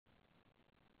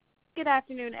Good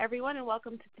afternoon, everyone, and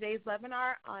welcome to today's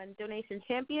webinar on Donation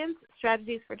Champions,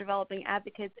 Strategies for Developing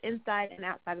Advocates Inside and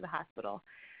Outside of the Hospital.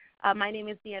 My name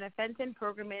is Diane,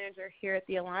 Program Manager here at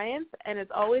the Alliance, and as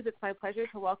always, it's my pleasure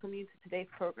to welcome you to today's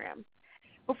program.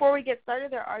 Before we get started,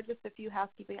 there are just a few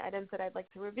housekeeping items that I'd like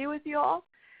to review with you all.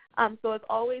 So as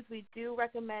always, we do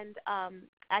recommend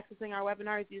accessing our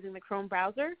webinars using the Chrome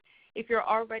browser. If you're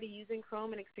already using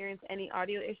Chrome and experience any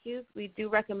audio issues, we do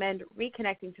recommend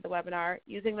reconnecting to the webinar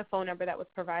using the phone number that was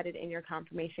provided in your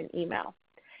confirmation email.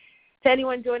 To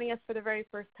anyone joining us for the very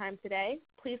first time today,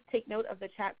 please take note of the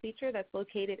chat feature that's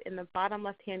located in the bottom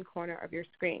left-hand corner of your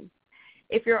screen.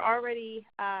 If you're already,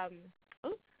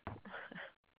 oops,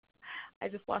 I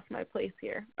just lost my place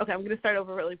here. Okay, I'm going to start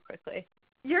over really quickly.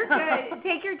 You're good.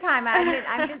 Take your time.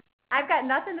 I've got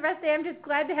nothing the rest of the day. I'm just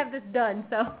glad to have this done.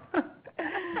 So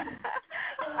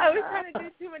I was trying to do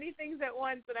too many things at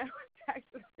once, and I went back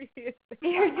to the previous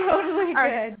thing. You're totally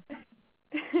good.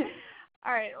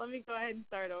 All right, let me go ahead and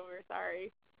start over.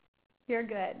 Sorry. You're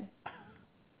good.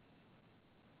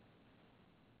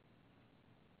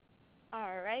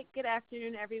 All right. Good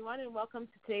afternoon, everyone, and welcome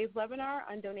to today's webinar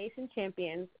on Donation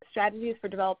Champions, Strategies for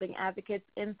Developing Advocates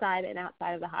Inside and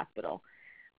Outside of the Hospital.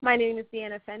 My name is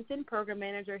Diane, Program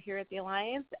Manager here at the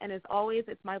Alliance, and as always,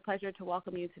 it's my pleasure to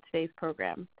welcome you to today's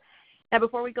program. Now,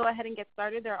 before we go ahead and get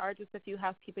started, there are just a few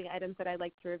housekeeping items that I'd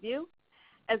like to review.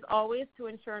 As always, to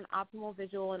ensure an optimal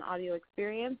visual and audio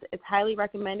experience, it's highly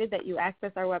recommended that you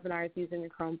access our webinars using the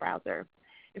Chrome browser.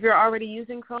 If you're already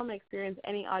using Chrome and experience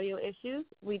any audio issues,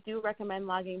 we do recommend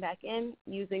logging back in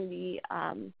using the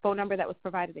phone number that was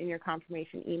provided in your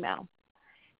confirmation email.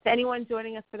 To anyone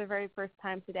joining us for the very first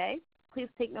time today, please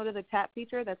take note of the chat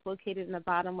feature that's located in the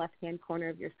bottom left-hand corner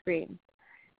of your screen.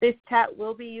 This chat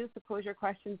will be used to pose your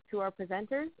questions to our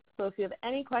presenters, so if you have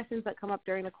any questions that come up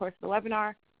during the course of the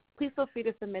webinar, please feel free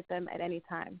to submit them at any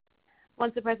time.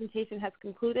 Once the presentation has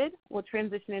concluded, we'll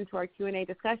transition into our Q&A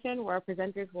discussion where our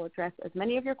presenters will address as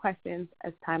many of your questions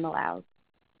as time allows.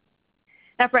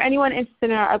 Now, for anyone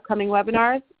interested in our upcoming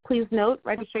webinars, please note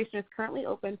registration is currently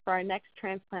open for our next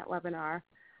transplant webinar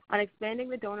on expanding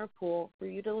the donor pool for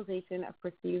utilization of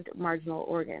perceived marginal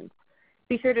organs.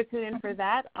 Be sure to tune in for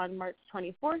that on March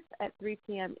 24th at 3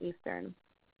 p.m. Eastern.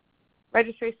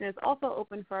 Registration is also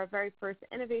open for our very first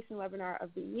innovation webinar of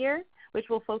the year, which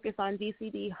will focus on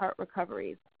DCD heart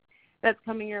recoveries. That's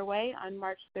coming your way on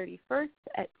March 31st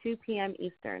at 2 p.m.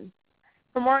 Eastern.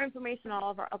 For more information on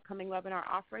all of our upcoming webinar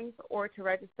offerings or to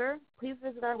register, please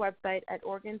visit our website at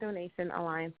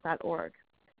organdonationalliance.org.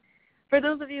 For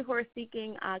those of you who are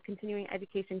seeking continuing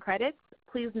education credits,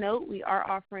 please note we are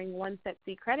offering 1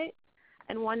 CET-C credit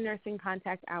and 1 nursing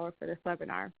contact hour for this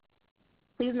webinar.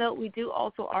 Please note we do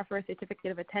also offer a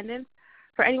certificate of attendance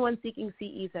for anyone seeking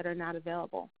CEs that are not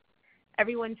available.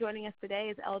 Everyone joining us today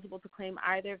is eligible to claim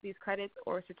either of these credits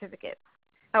or certificates.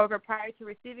 However, prior to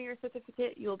receiving your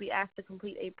certificate, you will be asked to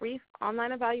complete a brief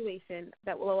online evaluation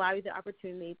that will allow you the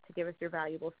opportunity to give us your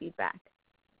valuable feedback.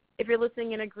 If you're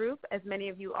listening in a group, as many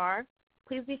of you are,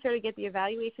 please be sure to get the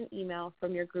evaluation email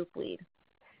from your group lead.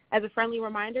 As a friendly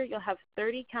reminder, you'll have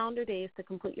 30 calendar days to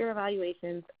complete your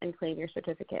evaluations and claim your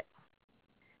certificate.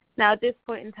 Now, at this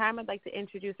point in time, I'd like to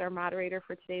introduce our moderator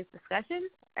for today's discussion,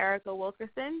 Erica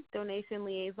Wilkerson, Donation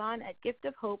Liaison at Gift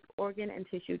of Hope Organ and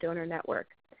Tissue Donor Network.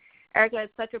 Erica,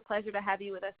 it's such a pleasure to have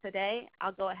you with us today.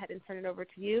 I'll go ahead and turn it over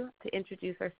to you to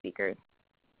introduce our speakers.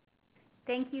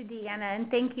 Thank you, Deanna, and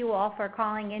thank you all for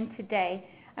calling in today.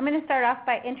 I'm going to start off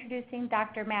by introducing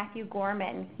Dr. Matthew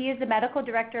Gorman. He is the Medical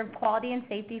Director of Quality and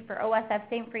Safety for OSF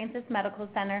St. Francis Medical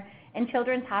Center and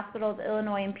Children's Hospital of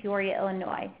Illinois in Peoria,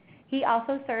 Illinois. He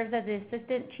also serves as the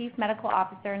Assistant Chief Medical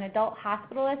Officer and Adult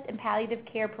Hospitalist and Palliative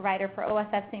Care Provider for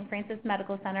OSF St. Francis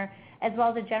Medical Center, as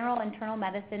well as a General Internal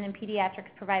Medicine and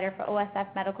Pediatrics Provider for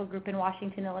OSF Medical Group in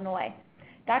Washington, Illinois.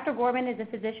 Dr. Gorman is a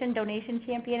physician donation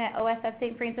champion at OSF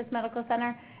St. Francis Medical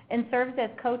Center and serves as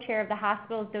co-chair of the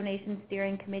hospital's donation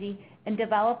steering committee and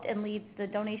developed and leads the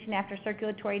Donation After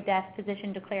Circulatory Death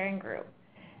Physician Declaring Group.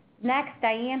 Next,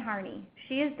 Diane Harney.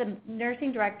 She is the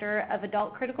Nursing Director of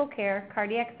Adult Critical Care,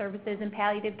 Cardiac Services, and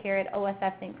Palliative Care at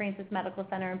OSF St. Francis Medical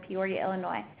Center in Peoria,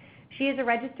 Illinois. She is a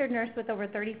registered nurse with over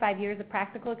 35 years of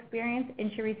practical experience, and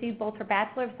she received both her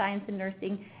Bachelor of Science in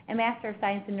Nursing and Master of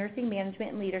Science in Nursing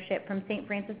Management and Leadership from St.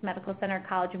 Francis Medical Center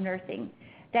College of Nursing.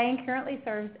 Diane currently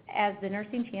serves as the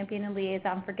Nursing Champion and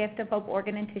Liaison for Gift of Hope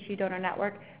Organ and Tissue Donor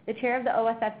Network, the Chair of the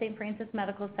OSF St. Francis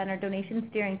Medical Center Donation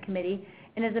Steering Committee,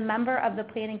 and is a member of the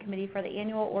Planning Committee for the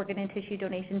annual Organ and Tissue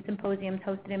Donation Symposiums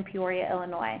hosted in Peoria,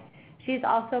 Illinois. She is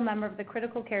also a member of the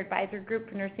Critical Care Advisory Group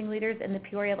for Nursing Leaders and the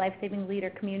Peoria Life-Saving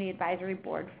Leader Community Advisory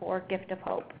Board for Gift of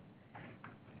Hope.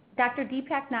 Dr.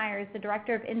 Deepak Nair is the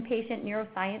Director of Inpatient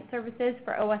Neuroscience Services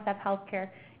for OSF Healthcare.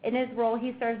 In his role,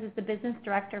 he serves as the Business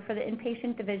Director for the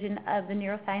Inpatient Division of the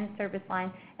Neuroscience Service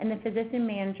Line and the Physician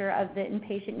Manager of the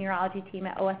Inpatient Neurology Team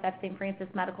at OSF St. Francis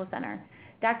Medical Center.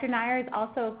 Dr. Nair is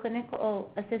also a Clinical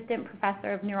Assistant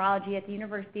Professor of Neurology at the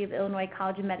University of Illinois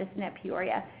College of Medicine at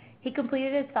Peoria. He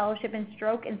completed his fellowship in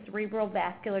stroke and cerebral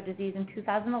vascular disease in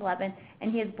 2011,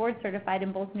 and he is board certified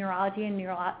in both neurology and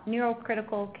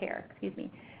neurocritical care.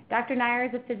 Dr. Nair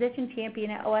is a physician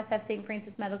champion at OSF St.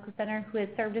 Francis Medical Center who has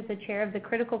served as the chair of the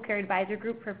Critical Care Advisor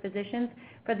Group for Physicians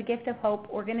for the Gift of Hope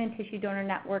Organ and Tissue Donor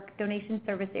Network Donation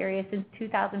Service Area since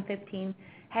 2015,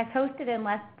 has hosted and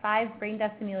led 5 brain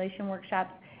death simulation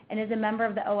workshops, and is a member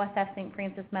of the OSF St.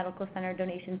 Francis Medical Center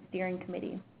Donation Steering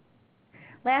Committee.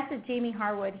 Last is Jamie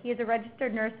Harwood. He is a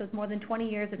registered nurse with more than 20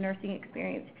 years of nursing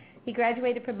experience. He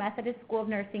graduated from Methodist School of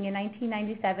Nursing in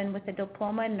 1997 with a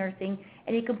diploma in nursing,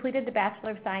 and he completed the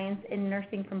Bachelor of Science in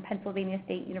Nursing from Pennsylvania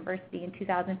State University in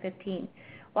 2015.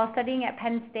 While studying at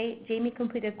Penn State, Jamie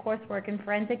completed coursework in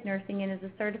forensic nursing and is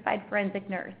a certified forensic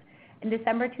nurse. In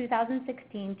December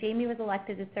 2016, Jamie was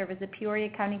elected to serve as the Peoria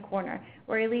County Coroner,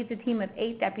 where he leads a team of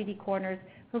 8 deputy coroners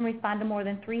who respond to more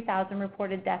than 3,000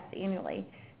 reported deaths annually.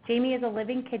 Jamie is a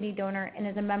living kidney donor and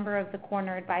is a member of the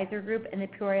Coroner Advisor Group and the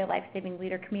Peoria Life-Saving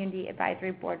Leader Community Advisory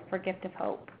Board for Gift of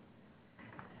Hope.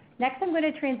 Next, I'm going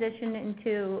to transition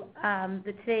into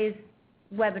today's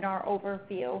webinar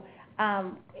overview.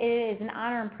 It is an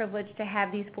honor and privilege to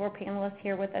have these 4 panelists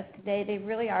here with us today. They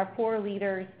really are 4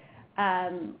 leaders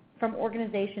from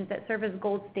organizations that serve as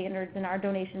gold standards in our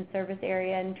donation service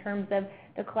area in terms of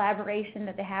the collaboration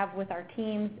that they have with our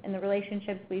teams and the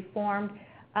relationships we've formed,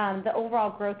 the overall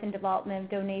growth and development of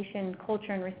donation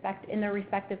culture and respect in their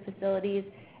respective facilities,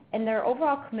 and their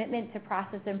overall commitment to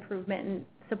process improvement and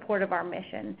support of our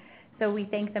mission. So we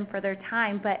thank them for their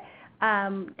time. But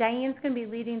Diane's going to be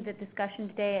leading the discussion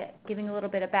today, giving a little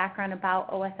bit of background about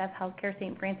OSF Healthcare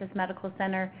St. Francis Medical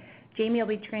Center. Jamie will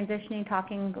be transitioning,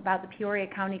 talking about the Peoria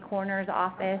County Coroner's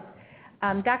Office.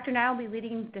 Dr. Nair will be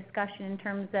leading the discussion in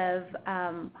terms of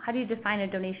how do you define a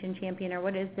donation champion, or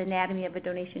what is the anatomy of a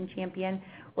donation champion.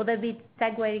 We'll then be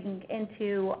segueing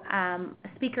into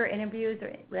speaker interviews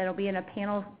that will be in a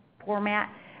panel format,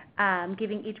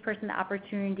 giving each person the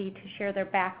opportunity to share their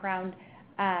background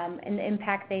and the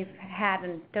impact they've had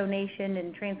in donation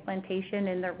and transplantation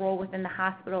and their role within the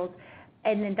hospitals.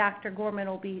 And then Dr. Gorman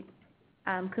will be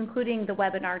concluding the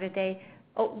webinar today,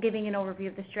 giving an overview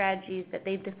of the strategies that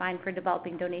they've defined for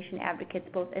developing donation advocates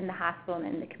both in the hospital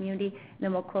and in the community. And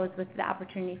then we'll close with the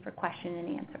opportunity for question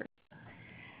and answers.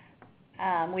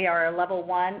 We are a Level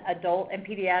 1 Adult and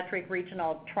Pediatric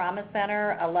Regional Trauma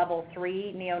Center, a Level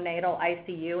 3 Neonatal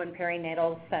ICU and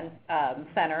Perinatal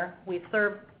Center. We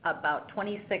serve about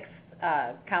 26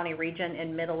 county region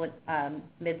in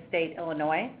mid-state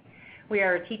Illinois. We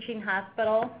are a teaching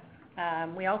hospital.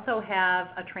 We also have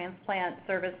a transplant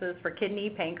services for kidney,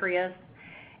 pancreas,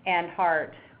 and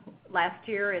heart. Last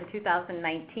year in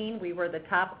 2019, we were the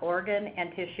top organ and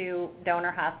tissue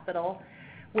donor hospital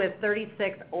with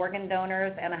 36 organ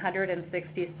donors and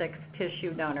 166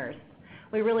 tissue donors.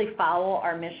 We really follow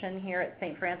our mission here at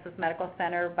St. Francis Medical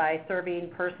Center by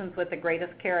serving persons with the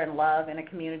greatest care and love in a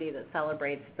community that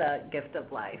celebrates the gift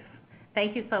of life.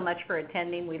 Thank you so much for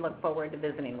attending. We look forward to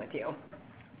visiting with you.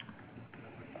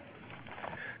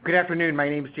 Good afternoon. My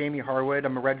name is Jamie Harwood.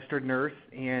 I'm a registered nurse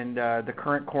and the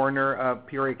current coroner of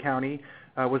Peoria County.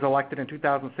 Was elected in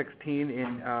 2016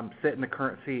 and sit in the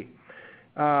current seat.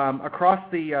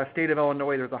 Across the state of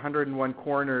Illinois, there's 101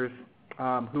 coroners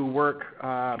who work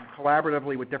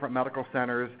collaboratively with different medical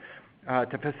centers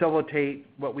to facilitate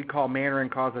what we call manner and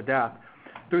cause of death.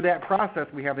 Through that process,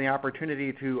 we have the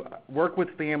opportunity to work with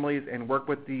families and work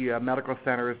with the medical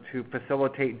centers to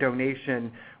facilitate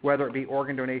donation, whether it be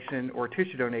organ donation or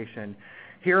tissue donation.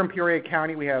 Here in Peoria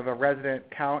County, we have a resident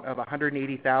count of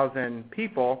 180,000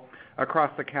 people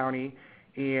across the county,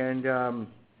 and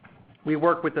we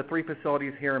work with the 3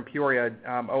 facilities here in Peoria,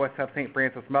 OSF St.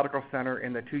 Francis Medical Center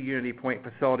and the 2 Unity Point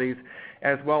facilities,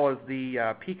 as well as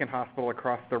the Pekin Hospital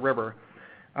across the river.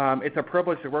 It's a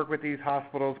privilege to work with these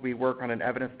hospitals. We work on an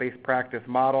evidence-based practice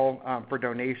model for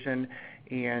donation,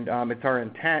 and it's our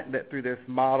intent that through this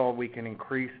model we can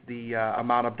increase the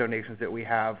amount of donations that we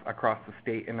have across the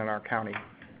state and in our county.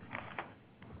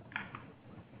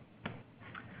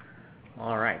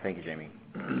 All right, thank you, Jamie.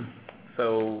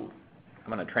 So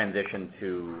I'm going to transition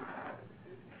to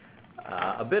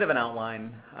a bit of an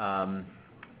outline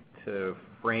to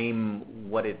frame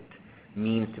what it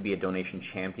means to be a donation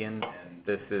champion. And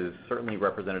this is certainly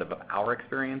representative of our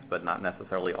experience, but not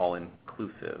necessarily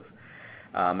all-inclusive.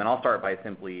 And I'll start by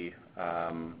simply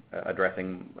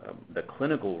addressing the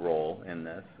clinical role in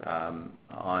this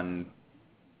on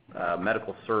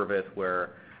medical service,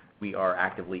 where we are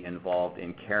actively involved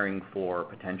in caring for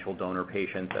potential donor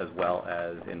patients, as well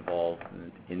as involved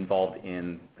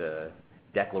in the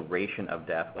declaration of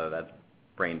death, whether that's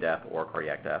brain death or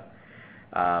cardiac death.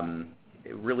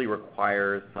 It really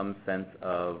requires some sense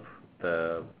of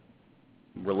the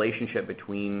relationship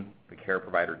between the care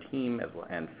provider team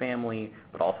and family,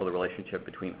 but also the relationship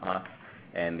between us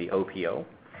and the OPO.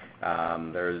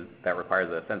 That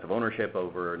requires a sense of ownership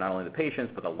over not only the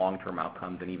patients, but the long-term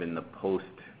outcomes and even the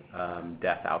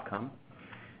post-death outcome.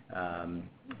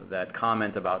 That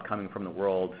comment about coming from the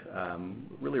world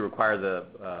really requires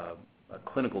a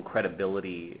clinical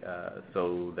credibility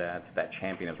so that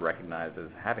champion is recognized as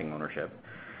having ownership.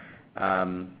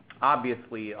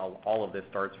 Obviously, all of this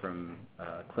starts from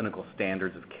clinical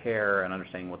standards of care and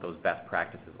understanding what those best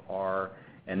practices are,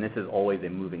 and this is always a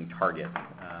moving target.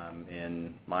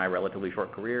 In my relatively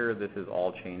short career, this has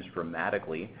all changed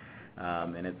dramatically,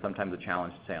 and it's sometimes a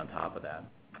challenge to stay on top of that.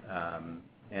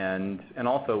 And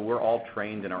also, we're all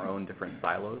trained in our own different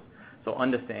silos, so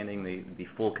understanding the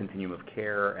full continuum of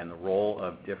care and the role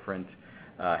of different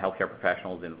healthcare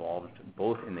professionals involved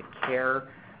both in the care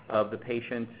of the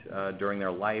patient during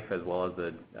their life, as well as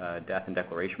the death and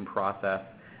declaration process,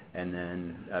 and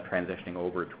then transitioning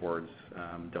over towards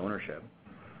donorship.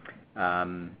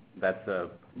 That's a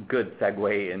good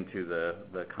segue into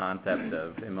the concept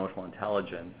of emotional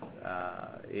intelligence.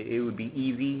 It would be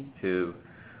easy to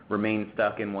remain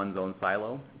stuck in one's own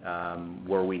silo,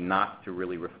 were we not to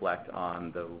really reflect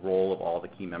on the role of all the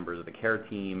key members of the care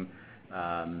team,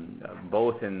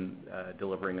 both in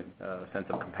delivering a sense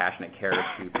of compassionate care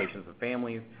to patients and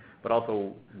families, but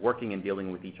also working and dealing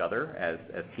with each other as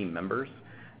team members.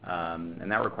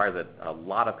 And that requires a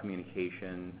lot of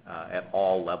communication at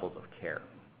all levels of care.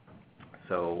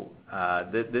 So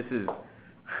this is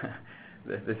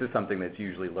this is something that's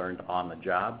usually learned on the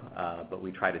job, but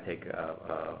we try to take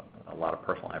a lot of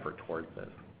personal effort towards this.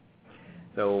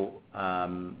 So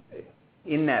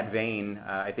in that vein,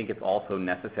 I think it's also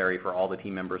necessary for all the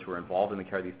team members who are involved in the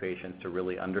care of these patients to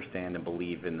really understand and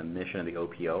believe in the mission of the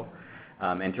OPO,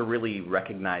 and to really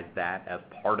recognize that as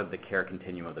part of the care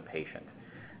continuum of the patient.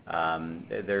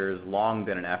 There's long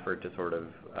been an effort to sort of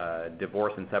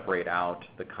divorce and separate out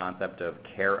the concept of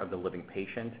care of the living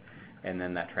patient and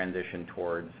then that transition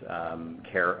towards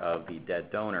care of the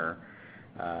dead donor.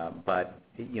 But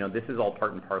this is all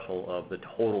part and parcel of the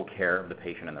total care of the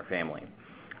patient and their family.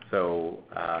 So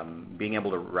being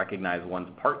able to recognize one's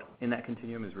part in that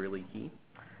continuum is really key,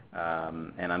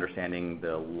 and understanding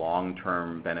the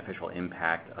long-term beneficial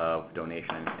impact of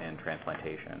donation and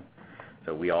transplantation.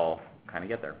 So we all kind of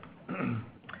get there.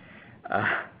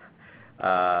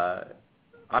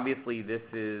 Obviously, this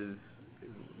is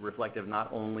reflective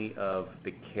not only of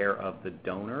the care of the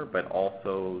donor, but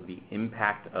also the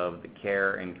impact of the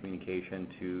care and communication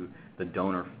to the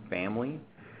donor family.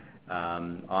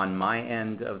 On my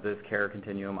end of this care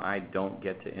continuum, I don't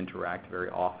get to interact very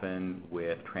often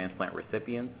with transplant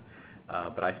recipients,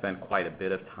 but I spend quite a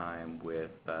bit of time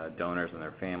with donors and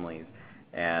their families,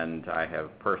 and I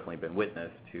have personally been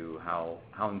witness to how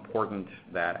important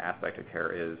that aspect of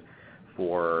care is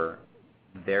for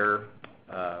their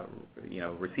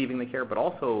receiving the care, but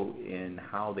also in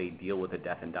how they deal with the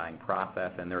death and dying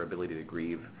process and their ability to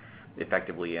grieve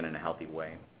effectively and in a healthy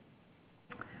way.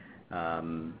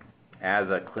 As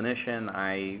a clinician,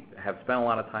 I have spent a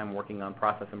lot of time working on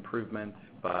process improvement,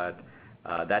 but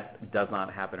that does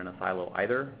not happen in a silo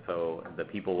either. So the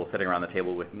people sitting around the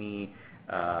table with me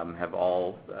have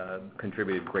all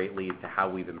contributed greatly to how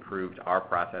we've improved our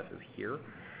processes here,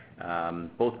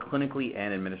 both clinically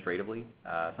and administratively.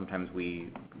 Sometimes we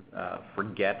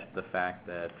forget the fact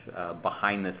that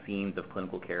behind the scenes of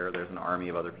clinical care, there's an army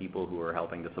of other people who are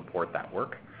helping to support that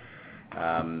work.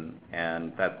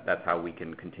 And that's how we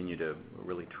can continue to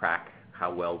really track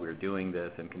how well we're doing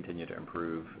this and continue to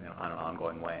improve on an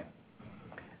ongoing way.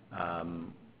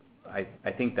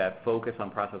 I think that focus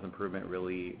on process improvement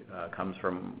really comes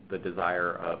from the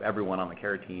desire of everyone on the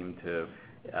care team to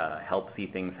help see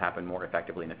things happen more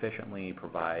effectively and efficiently,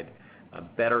 provide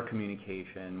better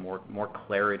communication, more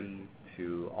clarity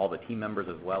to all the team members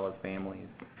as well as families,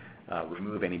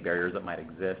 remove any barriers that might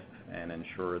exist, and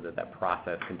ensure that that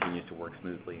process continues to work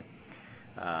smoothly.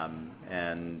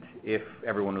 And if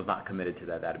everyone was not committed to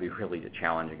that, that would be really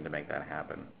challenging to make that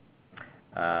happen.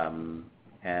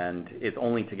 And it's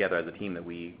only together as a team that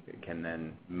we can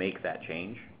then make that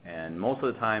change. And most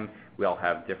of the time, we all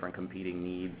have different competing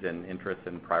needs and interests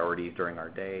and priorities during our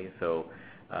day. So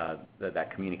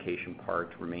that communication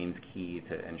part remains key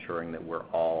to ensuring that we're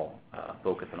all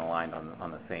focused and aligned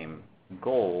on the same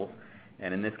goals.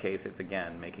 And in this case, it's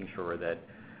again making sure that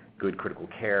good critical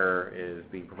care is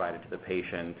being provided to the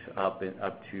patient up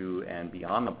to and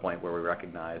beyond the point where we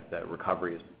recognize that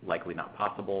recovery is likely not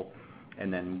possible.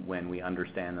 And then when we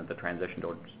understand that the transition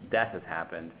towards death has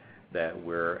happened, that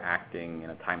we're acting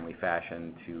in a timely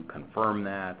fashion to confirm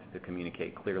that, to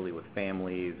communicate clearly with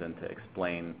families, and to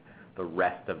explain the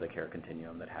rest of the care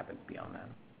continuum that happens beyond that.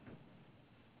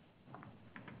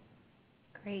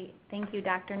 Great. Thank you,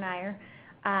 Dr. Nair.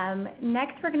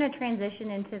 Next, we're going to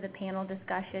transition into the panel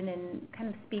discussion and kind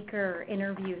of speaker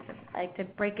interviews. I like to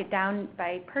break it down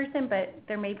by person, but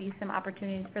there may be some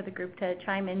opportunities for the group to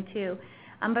chime in too.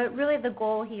 But really the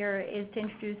goal here is to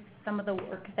introduce some of the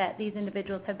work that these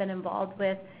individuals have been involved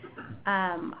with,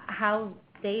 how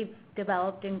they've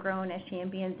developed and grown as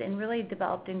champions, and really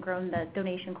developed and grown the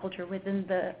donation culture within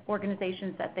the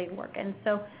organizations that they work in.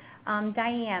 So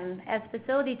Diane, as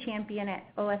facility champion at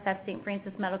OSF St.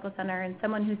 Francis Medical Center and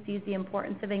someone who sees the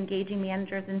importance of engaging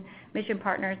managers and mission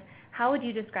partners, how would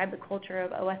you describe the culture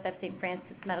of OSF St.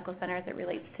 Francis Medical Center as it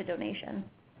relates to donation?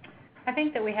 I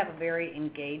think that we have a very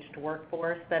engaged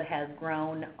workforce that has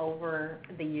grown over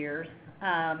the years.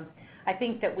 I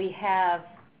think that we have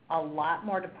a lot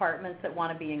more departments that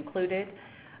want to be included.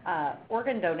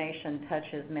 Organ donation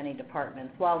touches many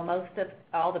departments. While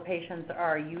all the patients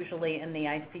are usually in the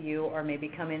ICU or maybe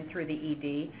come in through the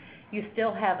ED, you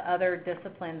still have other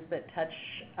disciplines that touch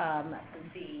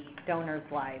the donors'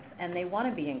 lives, and they want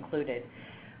to be included.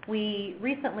 We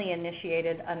recently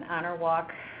initiated an honor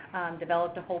walk,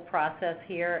 developed a whole process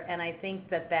here, and I think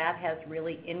that has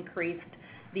really increased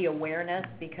the awareness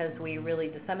because we really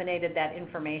disseminated that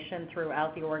information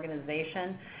throughout the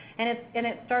organization. And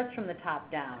it starts from the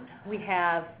top down. We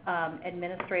have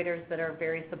administrators that are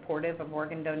very supportive of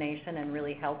organ donation and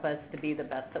really help us to be the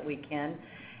best that we can,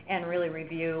 and really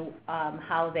review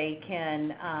how they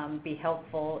can be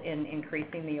helpful in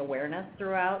increasing the awareness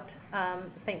throughout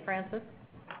St. Francis,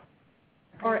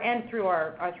 and through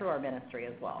our ministry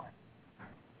as well.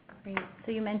 Great.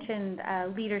 So you mentioned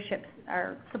leadership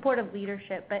or supportive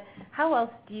leadership, but how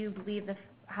else do you believe the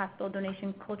hospital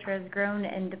donation culture has grown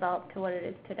and developed to what it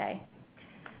is today?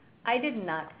 I did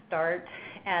not start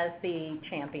as the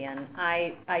champion.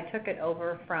 I took it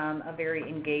over from a very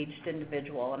engaged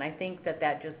individual, and I think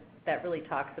that really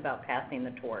talks about passing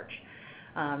the torch.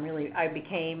 Really, I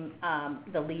became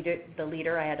the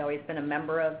leader. I had always been a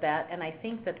member of that, and I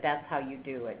think that that's how you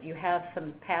do it. You have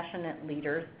some passionate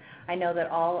leaders. I know that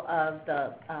all of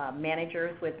the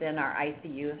managers within our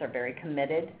ICUs are very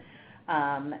committed,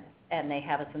 and they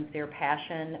have a sincere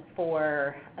passion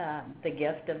for the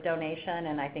gift of donation,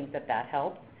 and I think that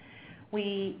helps.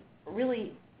 We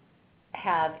really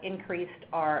have increased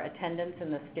our attendance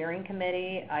in the steering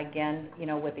committee, again,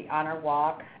 with the honor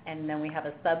walk, and then we have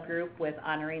a subgroup with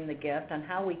honoring the gift on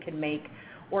how we can make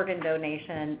organ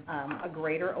donation a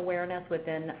greater awareness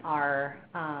within our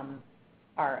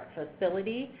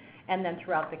facility and then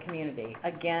throughout the community.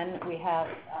 Again, we have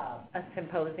a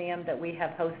symposium that we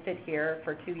have hosted here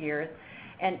for 2 years,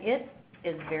 and it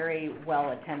is very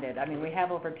well attended. I mean, we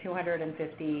have over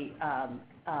 250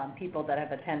 people that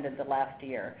have attended the last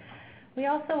year. We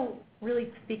also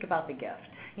really speak about the gift,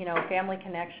 family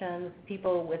connections,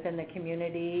 people within the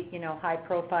community,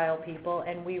 high-profile people,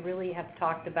 and we really have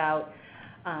talked about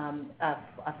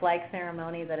a flag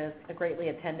ceremony that is greatly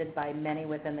attended by many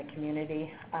within the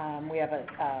community. We have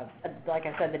like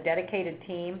I said, the dedicated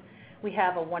team. We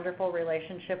have a wonderful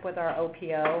relationship with our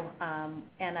OPO,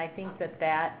 and I think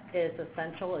that is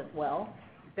essential as well.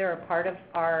 They're a part of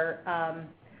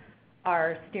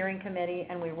our steering committee,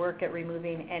 and we work at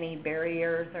removing any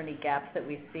barriers or any gaps that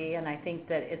we see, and I think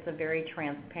that it's a very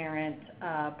transparent,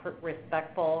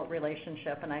 respectful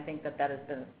relationship, and I think that has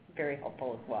been very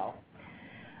helpful as well.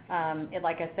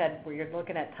 Like I said, we're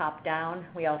looking at top down.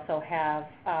 We also have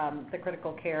the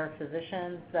critical care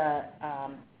physicians,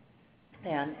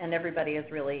 and everybody is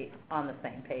really on the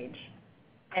same page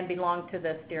and belong to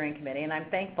the steering committee. And I'm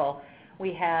thankful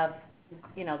we have,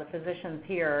 the physicians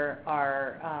here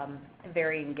are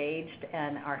very engaged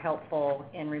and are helpful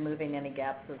in removing any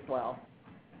gaps as well.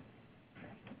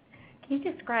 Can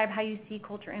you describe how you see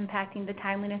culture impacting the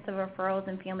timeliness of referrals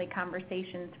and family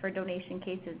conversations for donation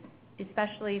cases,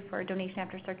 especially for donation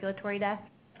after circulatory death?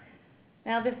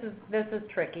 Now, this is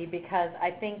tricky because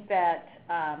I think that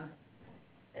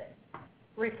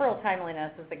referral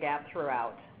timeliness is a gap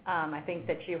throughout. I think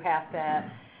that you have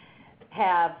to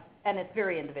have, and it's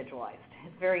very individualized.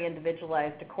 it's very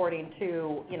individualized according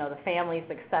to, the family's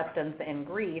acceptance and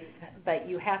grief, but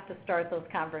you have to start those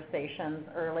conversations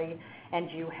early, and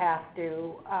you have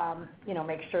to,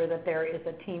 make sure that there is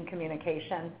a team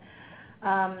communication.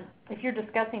 If you're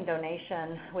discussing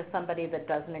donation with somebody that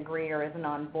doesn't agree or isn't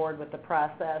on board with the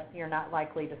process, you're not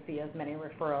likely to see as many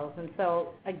referrals. And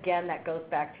so, again, that goes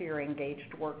back to your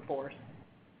engaged workforce.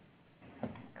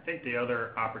 I think the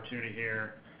other opportunity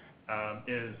here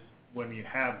is when you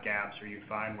have gaps or you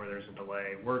find where there's a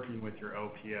delay, working with your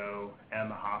OPO and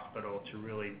the hospital to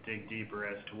really dig deeper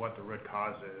as to what the root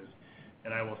cause is.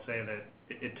 And I will say that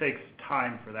it takes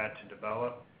time for that to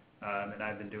develop. And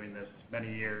I've been doing this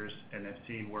many years and have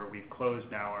seen where we've closed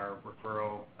now our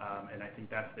referral. And I think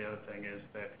that's the other thing is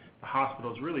that the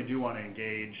hospitals really do want to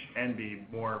engage and be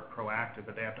more proactive,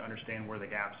 but they have to understand where the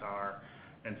gaps are.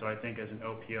 And so I think as an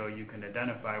OPO, you can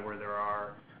identify where there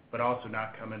are, but also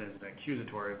not come in as an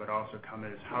accusatory, but also come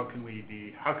as how can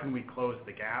we close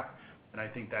the gap? And I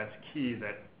think that's key,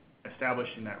 that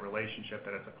establishing that relationship,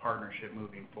 that it's a partnership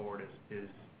moving forward is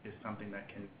something that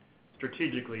can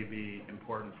strategically be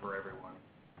important for everyone.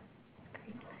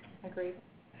 Agreed.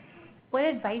 What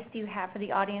advice do you have for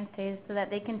the audience today so that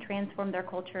they can transform their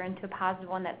culture into a positive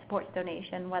one that supports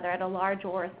donation, whether at a large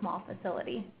or a small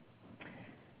facility?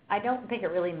 I don't think it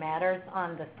really matters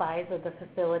on the size of the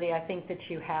facility. I think that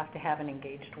you have to have an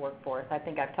engaged workforce. I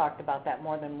think I've talked about that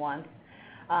more than once.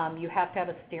 You have to have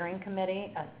a steering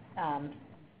committee.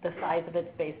 The size of it's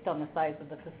based on the size of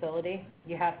the facility.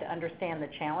 You have to understand the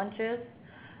challenges.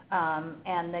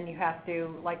 And then you have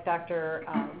to, like Dr.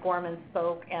 Gorman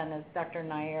spoke, and as Dr.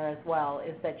 Nair as well,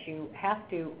 is that you have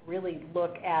to really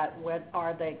look at where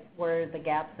are the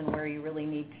gaps and where you really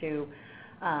need to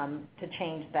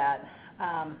change that.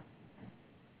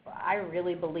 I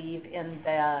really believe in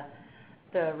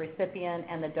the recipient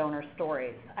and the donor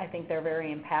stories. I think they're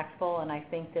very impactful, and I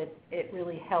think that it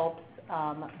really helps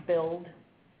build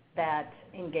that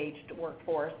engaged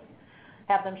workforce.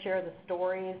 Have them share the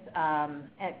stories.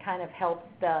 It kind of helps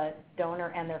the donor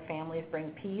and their families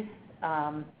bring peace.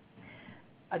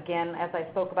 Again, as I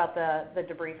spoke about the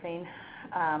debriefing,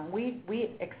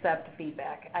 we accept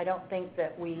feedback. I don't think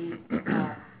that we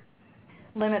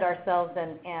limit ourselves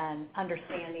and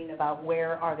understanding about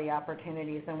where are the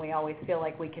opportunities, and we always feel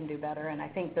like we can do better. And I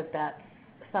think that that's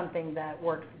something that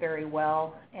works very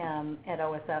well at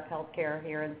OSF Healthcare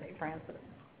here in St. Francis.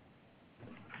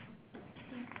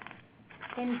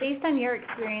 And based on your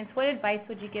experience, what advice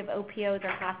would you give OPOs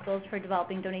or hospitals for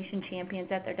developing donation champions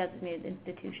at their designated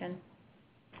institution?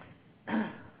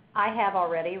 I have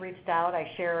already reached out. I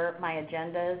share my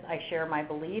agendas. I share my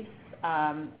beliefs.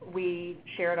 We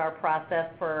shared our process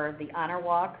for the honor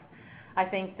walks. I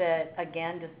think that,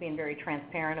 again, just being very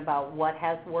transparent about what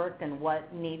has worked and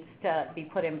what needs to be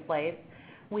put in place.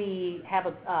 We have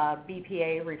a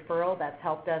BPA referral that's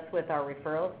helped us with our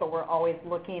referrals, but we're always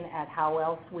looking at how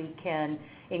else we can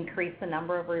increase the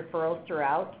number of referrals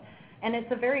throughout. And it's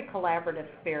a very collaborative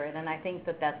spirit, and I think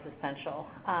that that's essential.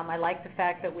 I like the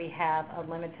fact that we have a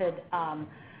limited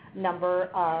number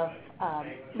of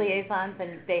liaisons,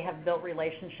 and they have built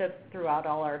relationships throughout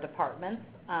all our departments.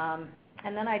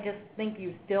 And then I just think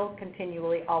you still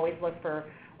continually always look for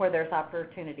where there's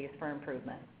opportunities for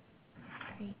improvement.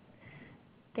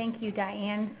 Thank you,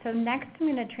 Diane. So next I'm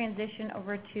going to transition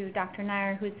over to Dr.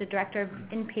 Nair, who is the Director of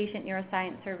Inpatient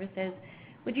Neuroscience Services.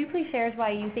 Would you please share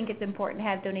why you think it's important to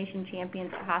have donation champions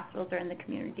at hospitals or in the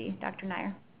community? Dr.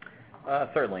 Nair.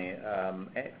 Certainly.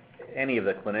 Any of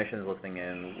the clinicians listening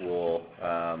in will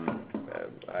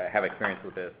have experience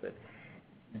with this, that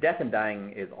death and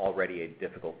dying is already a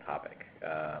difficult topic.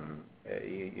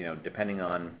 Depending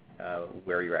on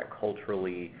where you're at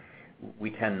culturally,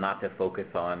 we tend not to focus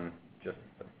on just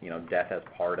death as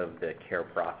part of the care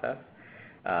process.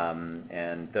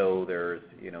 And though there's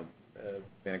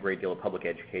been a great deal of public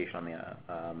education on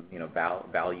the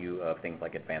value of things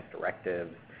like advanced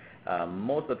directives,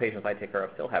 most of the patients I take care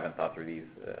of still haven't thought through these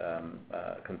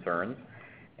concerns.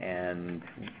 And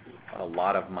a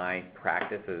lot of my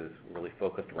practice is really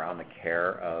focused around the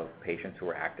care of patients who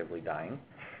are actively dying.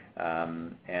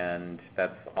 And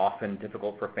that's often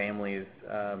difficult for families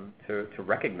to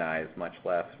recognize, much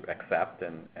less accept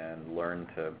and learn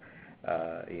to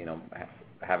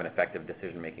have an effective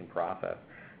decision-making process.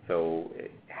 So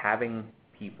having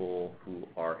people who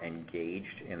are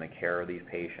engaged in the care of these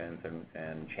patients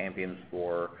and champions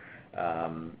for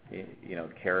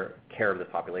care of this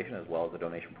population as well as the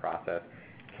donation process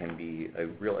can be a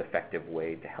real effective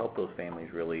way to help those families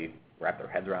really wrap their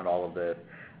heads around all of this,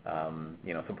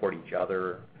 support each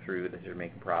other through the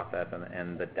decision-making process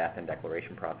and the death and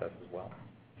declaration process as well.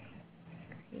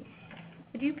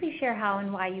 Would Could you please share how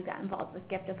and why you got involved with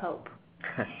Gift of Hope?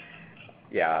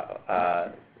 Yeah.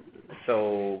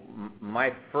 So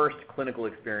my first clinical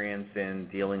experience in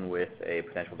dealing with a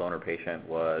potential donor patient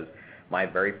was my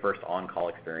very first on-call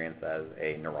experience as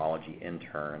a neurology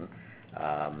intern.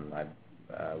 I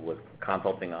was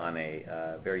consulting on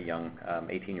a very young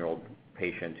 18-year-old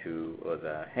patient who was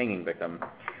a hanging victim,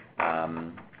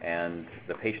 and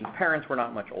the patient's parents were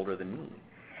not much older than me.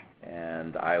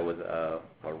 And I was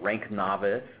a rank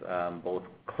novice, both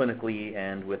clinically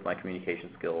and with my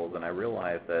communication skills, and I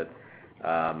realized that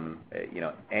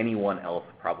anyone else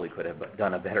probably could have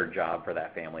done a better job for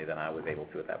that family than I was able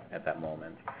to at that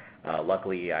moment.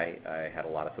 Luckily, I had a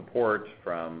lot of support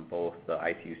from both the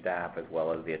ICU staff as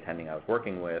well as the attending I was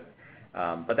working with,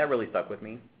 but that really stuck with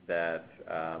me, that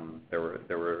there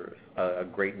were a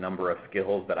great number of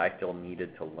skills that I still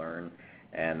needed to learn,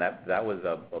 and that was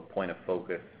a point of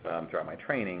focus throughout my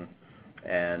training.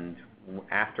 And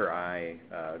after I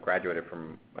graduated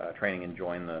from training and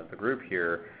joined the group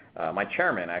here, my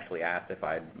chairman actually asked if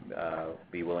I'd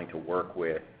be willing to work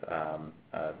with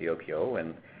the OPO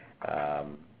and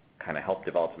kind of help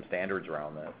develop some standards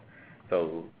around this.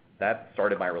 So that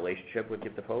started my relationship with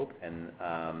Gift of Hope, and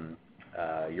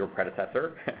your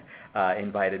predecessor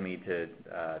invited me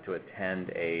to attend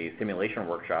a simulation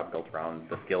workshop built around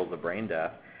the skills of brain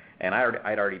death. And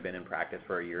I'd already been in practice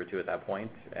for a year or two at that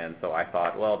point, and so I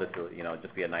thought, well, this will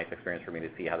just be a nice experience for me to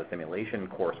see how the simulation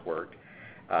course worked.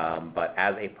 But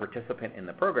as a participant in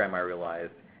the program, I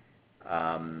realized,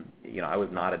 I was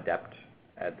not adept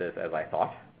at this as I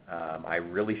thought. I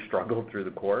really struggled through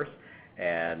the course,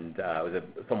 and it was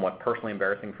somewhat personally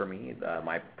embarrassing for me.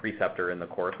 My preceptor in the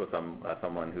course was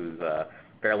someone who's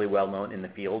fairly well known in the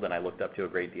field, and I looked up to a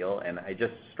great deal. And it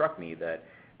just struck me that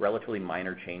relatively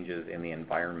minor changes in the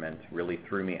environment really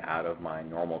threw me out of my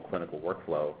normal clinical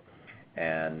workflow.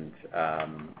 And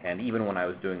even when I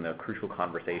was doing the crucial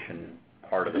conversation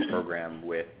part of the program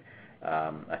with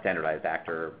a standardized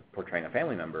actor portraying a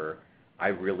family member, I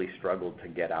really struggled to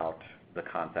get out the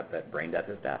concept that brain death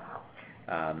is death.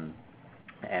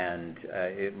 And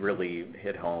it really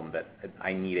hit home that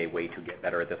I need a way to get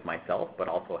better at this myself, but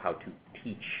also how to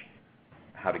teach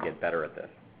how to get better at this.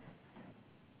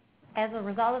 As a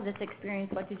result of this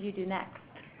experience, what did you do next?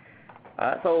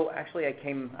 So actually I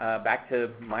came back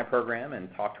to my program and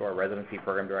talked to our residency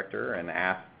program director and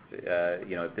asked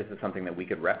if this is something that we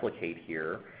could replicate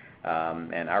here.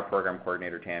 And our program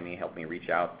coordinator, Tammy, helped me reach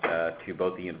out to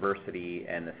both the university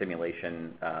and the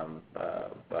simulation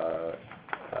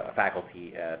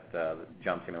faculty at the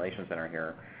JUMP Simulation Center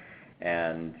here,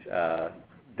 and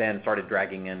then started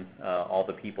dragging in all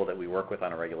the people that we work with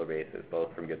on a regular basis,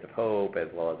 both from Gift of Hope as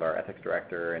well as our ethics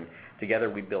director, and together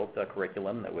we built a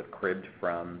curriculum that was cribbed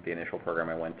from the initial program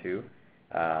I went to.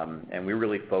 And we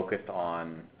really focused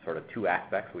on sort of two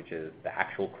aspects, which is the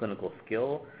actual clinical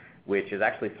skill, which is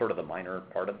actually sort of the minor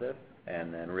part of this,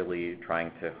 and then really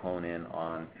trying to hone in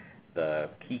on the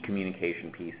key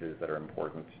communication pieces that are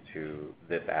important to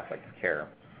this aspect of care.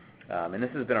 And this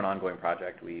has been an ongoing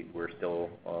project. We're still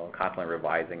constantly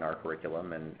revising our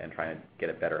curriculum and trying to get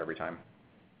it better every time.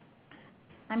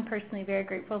 I'm personally very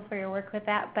grateful for your work with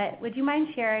that, but would you mind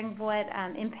sharing what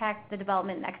impact the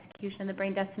development and execution of the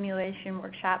brain death simulation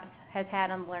workshops has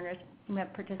had on the learners who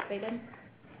have participated?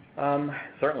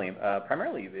 Certainly.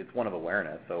 Primarily, it's one of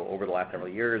awareness. So over the last several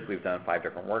years, we've done 5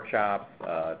 different workshops,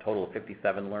 a total of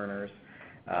 57 learners.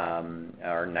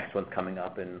 Our next one's coming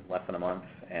up in less than a month.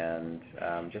 And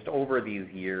just over these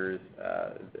years,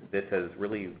 this has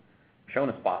really shown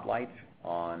a spotlight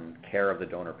on care of the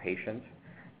donor patient,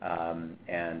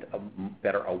 and a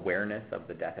better awareness of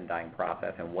the death and dying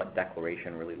process and what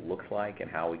declaration really looks like and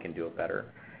how we can do it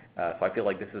better. So I feel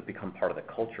like this has become part of the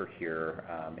culture here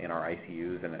in our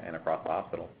ICUs and across the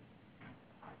hospital.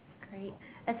 Great.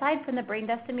 Aside from the brain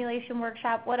death simulation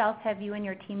workshop, what else have you and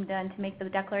your team done to make the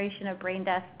declaration of brain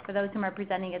death for those who are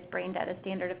presenting as brain dead a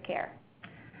standard of care?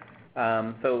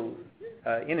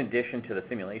 In addition to the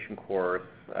simulation course,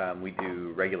 we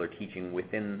do regular teaching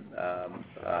within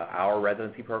our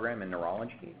residency program in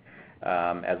neurology,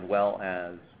 as well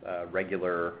as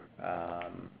regular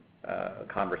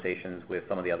conversations with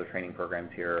some of the other training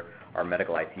programs here, our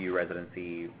medical ICU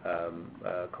residency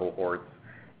cohorts,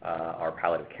 our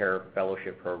palliative care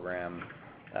fellowship program.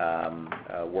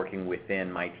 Working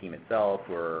within my team itself,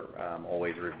 we're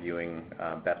always reviewing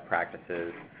best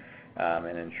practices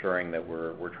and ensuring that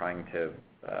we're trying to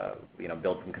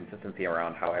build some consistency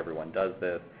around how everyone does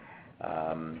this.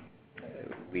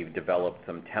 We've developed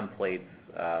some templates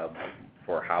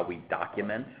for how we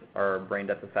document our brain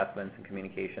death assessments and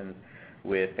communications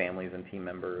with families and team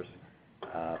members.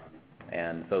 And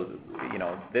And so,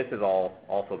 this has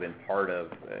also been part of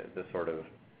the sort of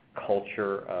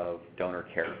culture of donor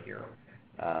care here,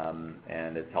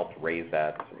 and it's helped raise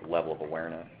that level of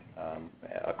awareness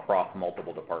across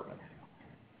multiple departments.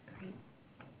 Great.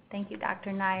 Thank you,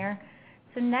 Dr. Nair.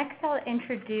 So next I'll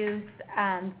introduce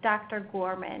Dr.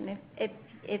 Gorman,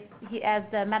 if he, as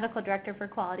the Medical Director for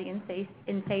Quality and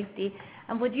Safety.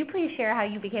 Would you please share how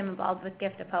you became involved with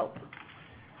Gift of Hope?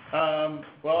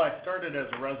 Well, I started as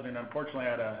a resident. Unfortunately,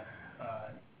 I had a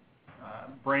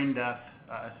brain death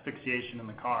asphyxiation in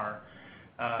the car,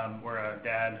 where a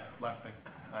dad left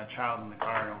a child in the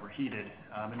car and overheated.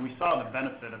 And we saw the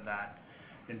benefit of that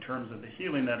in terms of the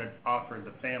healing that it offered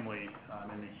the family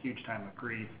in a huge time of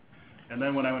grief. And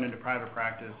then when I went into private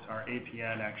practice, our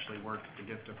APN actually worked at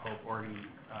the Gift of Hope organ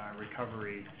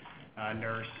recovery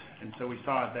nurse. And so we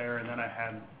saw it there, and then I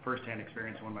had firsthand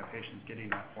experience of one of my patients getting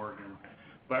that organ.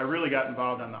 But I really got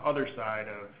involved on the other side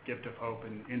of Gift of Hope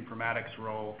and informatics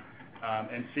role,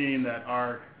 and seeing that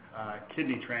our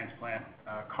kidney transplant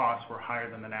costs were higher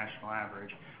than the national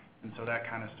average. And so that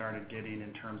kind of started getting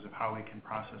in terms of how we can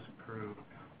process improve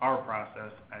our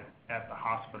process at the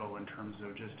hospital in terms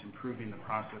of just improving the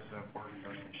process of organ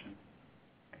donation.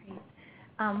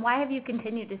 Great. Why have you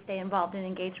continued to stay involved and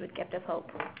engaged with Gift of Hope?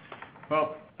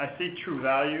 Well, I see true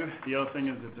value. The other thing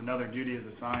is it's another duty is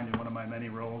assigned in one of my many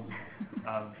roles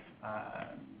of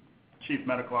Chief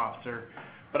Medical Officer.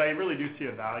 But I really do see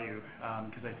a value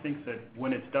because I think that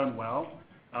when it's done well,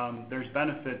 there's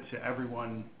benefit to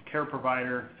everyone, care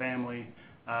provider, family,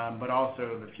 but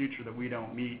also the future that we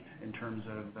don't meet in terms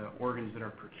of the organs that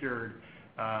are procured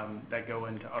that go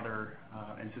into other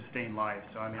and sustain life.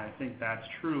 So I think that's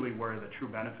truly where the true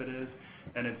benefit is,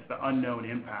 and it's the unknown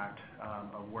impact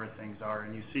of where things are.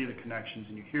 And you see the connections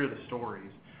and you hear the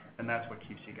stories, and that's what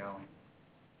keeps you going.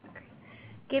 Okay.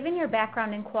 Given your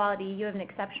background in quality, you have an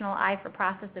exceptional eye for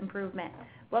process improvement.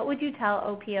 What would you tell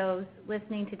OPOs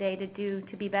listening today to do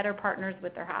to be better partners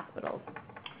with their hospitals?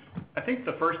 I think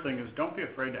the first thing is don't be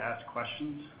afraid to ask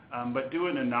questions, but do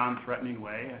it in a non-threatening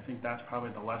way. I think that's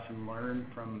probably the lesson learned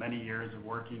from many years of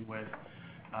working with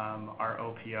our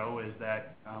OPO is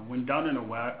that when done in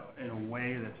a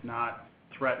way that's not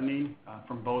threatening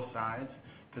from both sides,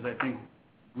 because I think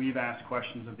we've asked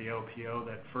questions of the OPO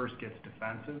that first gets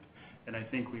defensive, and I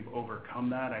think we've overcome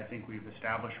that. I think we've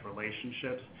established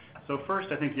relationships. So first,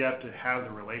 I think you have to have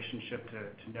the relationship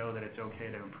to know that it's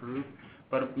okay to improve.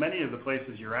 But many of the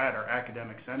places you're at are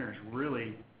academic centers.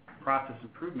 Really, process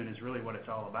improvement is really what it's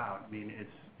all about.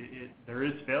 There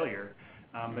is failure,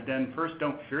 but then first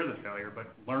don't fear the failure,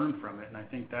 but learn from it. And I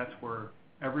think that's where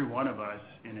every one of us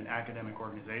in an academic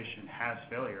organization has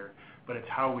failure, but it's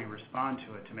how we respond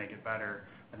to it to make it better.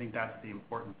 I think that's the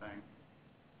important thing.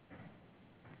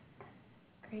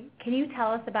 Great. Can you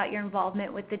tell us about your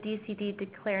involvement with the DCD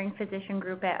Declaring Physician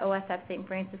Group at OSF St.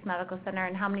 Francis Medical Center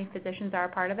and how many physicians are a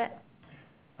part of it?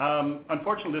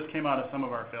 Unfortunately, this came out of some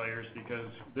of our failures because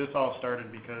this all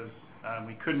started because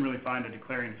we couldn't really find a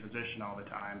declaring physician all the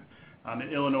time. In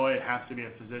Illinois, it has to be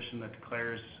a physician that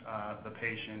declares the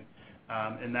patient,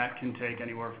 and that can take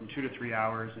anywhere from 2 to 3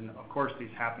 hours. And of course,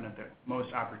 these happen at the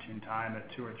most opportune time at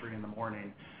 2 or 3 in the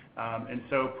morning. And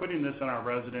so putting this on our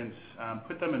residents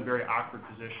put them in very awkward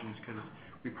positions because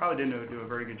we probably didn't do a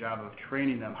very good job of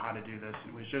training them how to do this.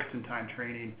 It was just in time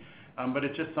training, but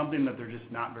it's just something that they're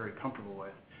just not very comfortable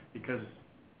with because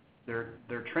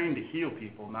they're trained to heal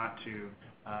people, not to,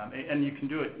 and you can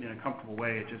do it in a comfortable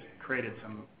way. It just created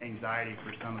some anxiety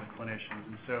for some of the clinicians.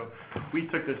 And so we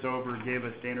took this over, gave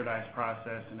a standardized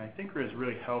process, and I think it has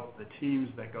really helped the teams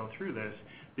that go through this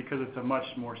because it's a much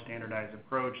more standardized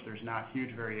approach. There's not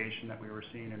huge variation that we were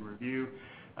seeing in review.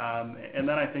 And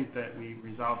then I think that we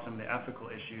resolved some of the ethical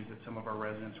issues that some of our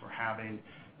residents were having.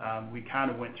 We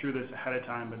kind of went through this ahead of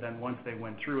time, but then once they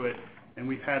went through it, and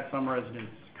we've had some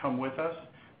residents come with us,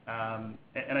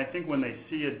 and I think when they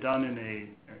see it done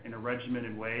in a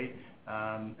regimented way,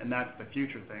 and that's the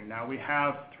future thing. Now we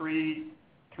have three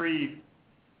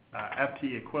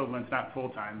FTE equivalents, not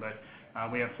full-time, but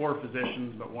we have 4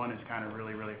 physicians, but one is kind of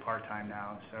really, really part-time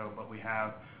now. So, but we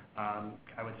have,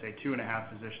 I would say, 2.5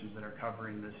 physicians that are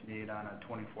covering this need on a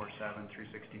 24/7,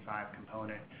 365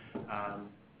 component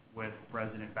with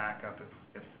resident backup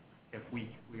if we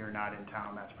are not in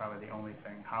town. That's probably the only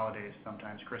thing. Holidays,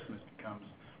 sometimes Christmas becomes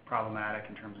problematic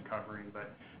in terms of covering,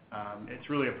 but it's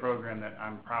really a program that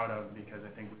I'm proud of because I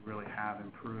think we really have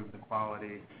improved the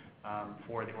quality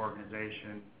for the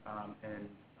organization and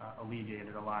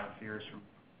alleviated a lot of fears from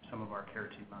some of our care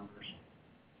team members.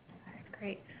 All right,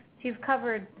 great. So you've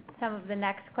covered some of the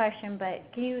next question,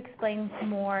 but can you explain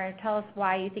more, tell us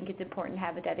why you think it's important to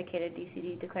have a dedicated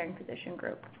DCD declaring physician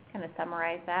group? Kind of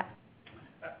summarize that.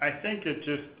 I think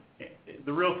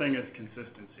the real thing is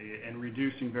consistency and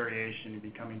reducing variation and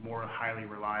becoming more highly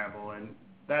reliable, and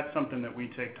that's something that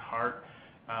we take to heart.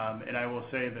 And I will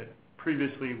say that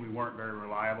previously we weren't very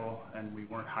reliable and we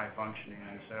weren't high functioning,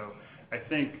 and so I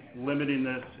think limiting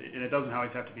this, and it doesn't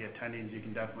always have to be attendings, you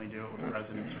can definitely do it with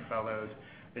residents or fellows.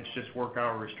 It's just work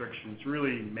hour restrictions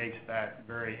really makes that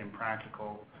very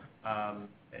impractical.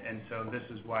 And so this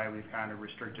is why we've kind of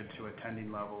restricted to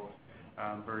attending levels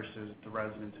versus the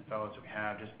residents and fellows that we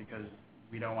have, just because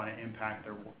we don't want to impact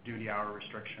their duty hour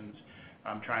restrictions.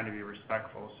 I'm trying to be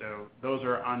respectful. So those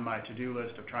are on my to-do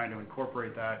list of trying to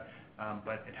incorporate that,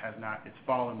 but it has not. It's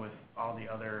fallen with all the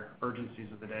other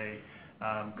urgencies of the day.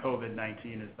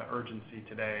 COVID-19 is the urgency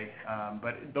today,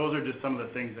 but those are just some of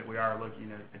the things that we are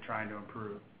looking at trying to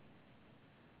improve.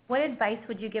 What advice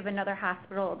would you give another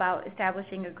hospital about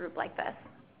establishing a group like this?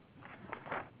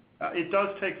 It does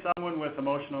take someone with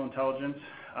emotional intelligence,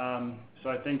 so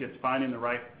I think it's finding the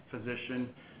right physician,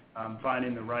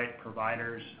 finding the right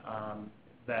providers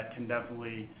that can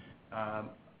definitely,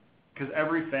 because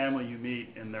every family you meet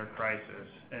in their crisis,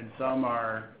 and some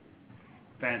are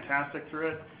fantastic through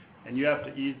it, and you have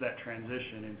to ease that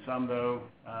transition. And some, though,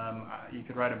 you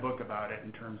could write a book about it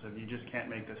in terms of you just can't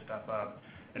make this stuff up.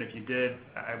 And if you did,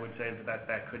 I would say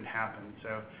that couldn't happen.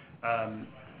 So,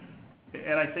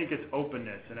 and I think it's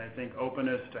openness, and I think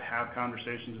openness to have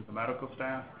conversations with the medical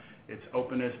staff. It's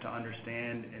openness to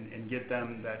understand and get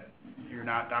them that you're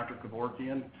not Dr.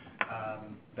 Kevorkian,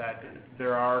 that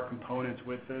there are components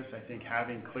with this. I think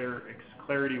having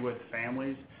clarity with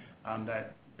families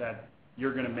that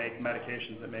you're going to make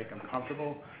medications that make them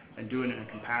comfortable and doing it in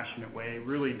a compassionate way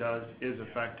really is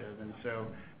effective. And so,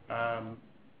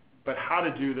 but how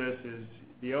to do this is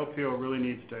the OPO really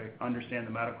needs to understand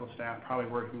the medical staff, probably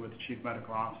working with the chief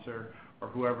medical officer or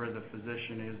whoever the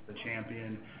physician is, the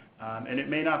champion. And it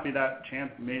may not be that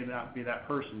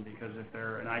person, because if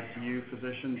they're an ICU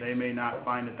physician, they may not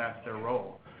find that that's their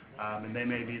role, and they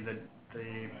may be the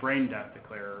brain death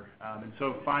declarer. And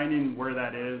so finding where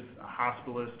that is, a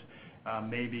hospitalist,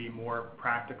 may be more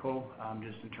practical,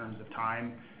 just in terms of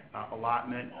time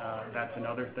allotment. That's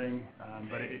another thing,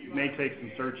 but it may take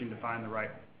some searching to find the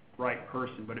right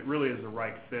person, but it really is the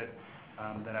right fit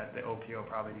that the OPO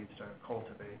probably needs to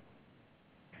cultivate.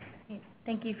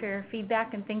 Thank you for your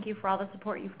feedback, and thank you for all the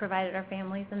support you've provided our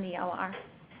families in the OR.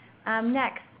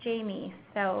 Next, Jamie,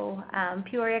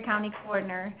 Peoria County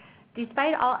Coroner.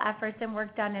 Despite all efforts and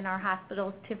work done in our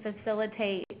hospitals to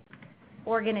facilitate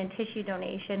organ and tissue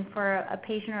donation for a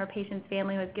patient or a patient's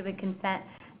family who has given consent,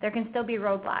 there can still be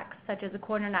roadblocks, such as a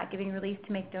coroner not giving release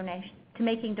to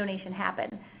making donation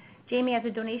happen. Jamie, as a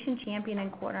donation champion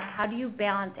and coroner, how do you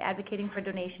balance advocating for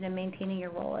donation and maintaining your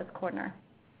role as coroner?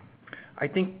 I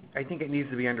think it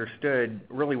needs to be understood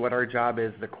really what our job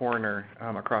is, the coroner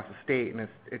across the state, and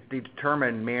it's to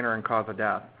determine manner and cause of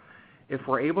death. If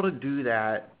we're able to do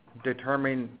that,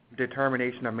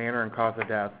 determination of manner and cause of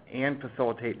death, and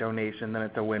facilitate donation, then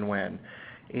it's a win-win.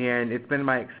 And it's been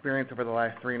my experience over the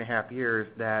last 3.5 years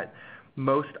that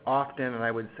most often, and I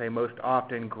would say most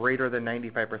often, greater than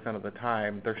 95% of the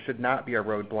time, there should not be a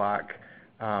roadblock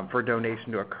for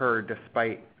donation to occur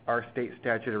despite our state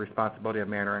statute of responsibility of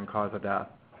manner and cause of death.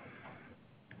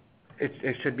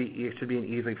 It should be an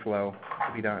easy flow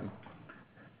to be done.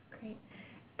 Great.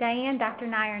 Diane, Dr.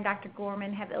 Nair, and Dr.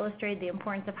 Gorman have illustrated the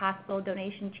importance of hospital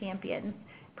donation champions.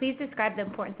 Please describe the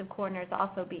importance of coroners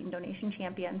also being donation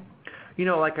champions. You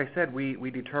know, like I said,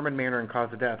 we determine manner and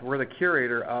cause of death. We're the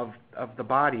curator of the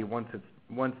body once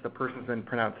the person's been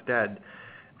pronounced dead.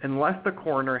 Unless the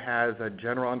coroner has a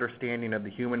general understanding of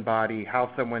the human body, how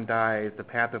someone dies, the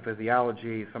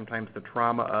pathophysiology, sometimes the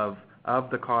trauma of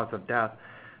the cause of death,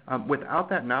 without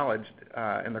that knowledge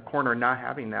and the coroner not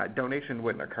having that, donation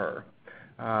wouldn't occur.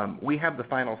 We have the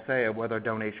final say of whether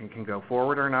donation can go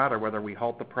forward or not, or whether we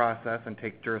halt the process and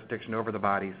take jurisdiction over the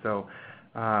body. So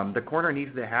the coroner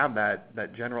needs to have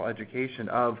that general education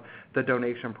of the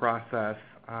donation process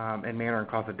and manner and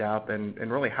cause of death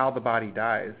and really how the body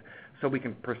dies, so we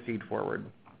can proceed forward.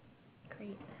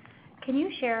 Great. Can you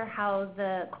share how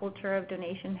the culture of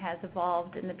donation has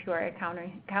evolved in the Peoria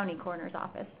County Coroner's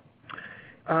Office?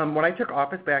 When I took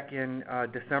office back in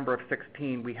December of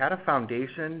 2016, we had a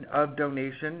foundation of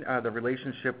donation. The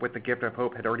relationship with the Gift of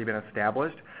Hope had already been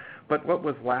established, but what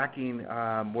was lacking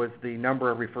was the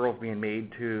number of referrals being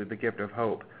made to the Gift of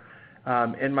Hope.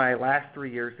 In my last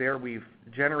 3 years there, we've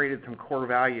generated some core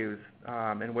values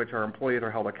in which our employees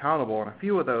are held accountable, and a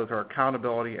few of those are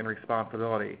accountability and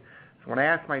responsibility. So when I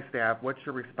ask my staff, what's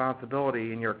your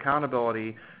responsibility and your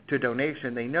accountability to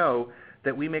donation, they know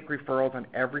that we make referrals on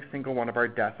every single one of our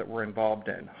deaths that we're involved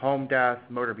in, home deaths,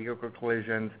 motor vehicle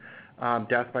collisions,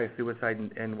 deaths by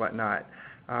suicide and whatnot.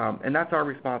 And that's our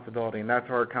responsibility and that's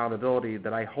our accountability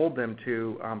that I hold them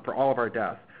to for all of our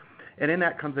deaths. And in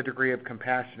that comes a degree of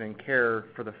compassion and care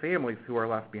for the families who are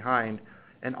left behind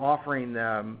and offering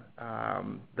them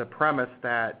the premise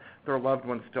that their loved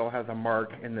one still has a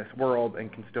mark in this world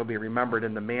and can still be remembered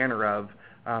in the manner of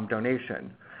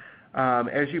donation.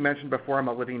 As you mentioned before, I'm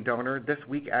a living donor. This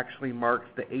week actually marks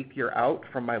the 8th year out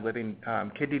from my living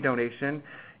kidney donation,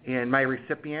 and my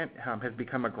recipient has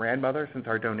become a grandmother since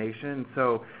our donation.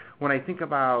 So when I think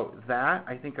about that,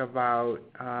 I think about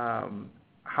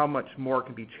how much more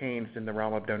can be changed in the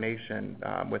realm of donation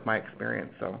with my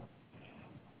experience. So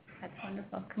that's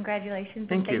wonderful. Congratulations.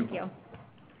 Thank you.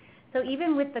 So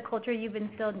even with the culture you've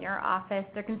instilled in your office,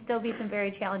 there can still be some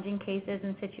very challenging cases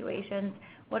and situations.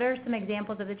 What are some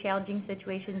examples of the challenging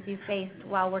situations you faced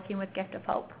while working with Gift of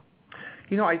Hope?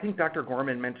 You know, I think Dr.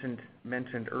 Gorman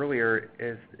mentioned earlier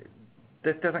is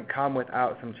this doesn't come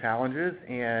without some challenges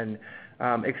and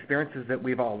experiences that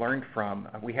we've all learned from.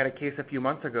 We had a case a few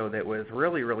months ago that was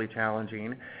really, really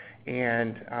challenging,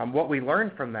 and what we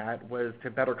learned from that was to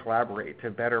better collaborate,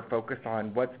 to better focus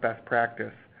on what's best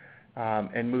practice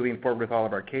and moving forward with all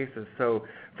of our cases. So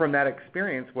from that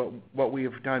experience, what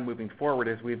we've done moving forward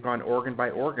is we've gone organ by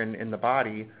organ in the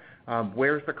body,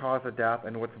 where's the cause of death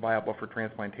and what's viable for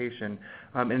transplantation.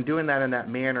 And doing that in that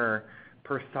manner,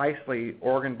 precisely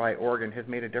organ by organ, has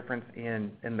made a difference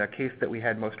in the case that we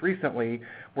had most recently,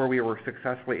 where we were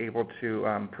successfully able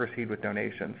to proceed with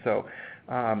donation. So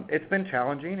it's been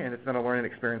challenging, and it's been a learning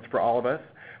experience for all of us.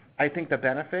 I think the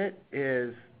benefit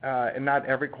is, and not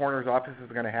every coroner's office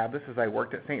is going to have this, as I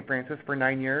worked at St. Francis for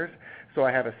 9 years, so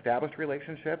I have established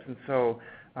relationships, and so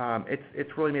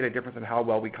it's really made a difference in how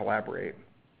well we collaborate.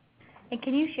 And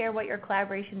can you share what your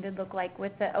collaboration did look like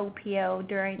with the OPO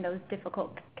during those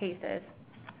difficult cases?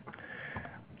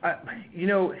 You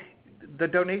know, the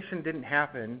donation didn't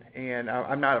happen, and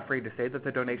I'm not afraid to say that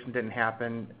the donation didn't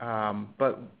happen,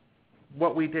 but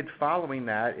what we did following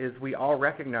that is we all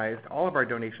recognized, all of our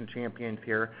donation champions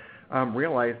here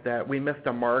realized that we missed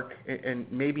a mark and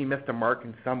maybe missed a mark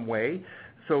in some way.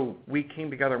 So we came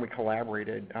together and we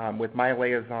collaborated with my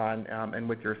liaison and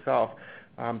with yourself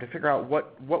to figure out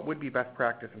what would be best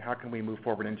practice and how can we move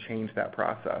forward and change that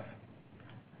process.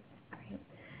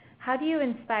 How do you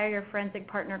inspire your forensic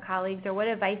partner colleagues, or what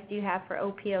advice do you have for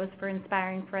OPOs for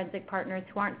inspiring forensic partners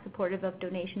who aren't supportive of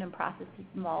donation and processes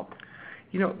involved?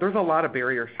 You know, there's a lot of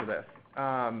barriers to this.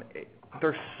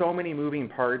 There's so many moving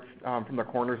parts from the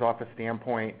coroner's office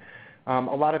standpoint. A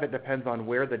lot of it depends on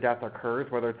where the death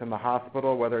occurs, whether it's in the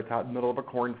hospital, whether it's out in the middle of a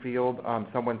cornfield,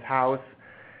 someone's house,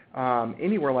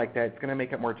 anywhere like that. It's going to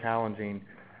make it more challenging.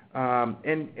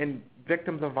 And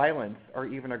victims of violence are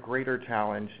even a greater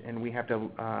challenge, and we have to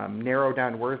narrow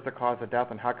down where's the cause of death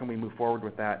and how can we move forward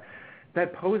with that.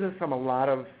 That poses a lot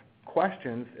of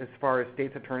questions as far as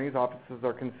state's attorneys' offices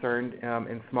are concerned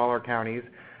in smaller counties.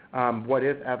 What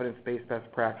is evidence-based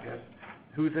best practice?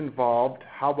 Who's involved?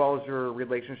 How well has your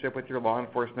relationship with your law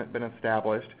enforcement been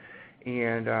established?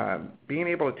 And being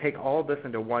able to take all of this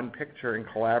into one picture and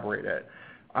collaborate it.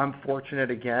 I'm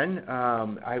fortunate again.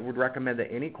 I would recommend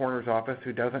that any coroner's office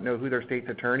who doesn't know who their state's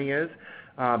attorney is,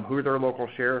 who their local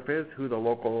sheriff is, who the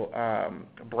local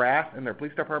brass in their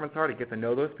police departments are, to get to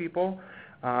know those people,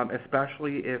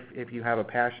 especially if you have a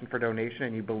passion for donation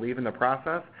and you believe in the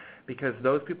process, because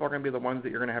those people are going to be the ones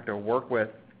that you're going to have to work with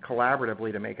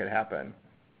collaboratively to make it happen.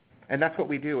 And that's what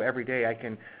we do every day.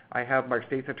 I have my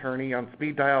state's attorney on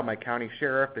speed dial, my county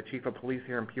sheriff, the chief of police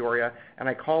here in Peoria, and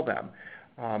I call them.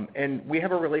 And we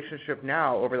have a relationship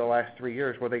now over the last 3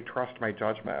 years where they trust my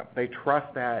judgment. They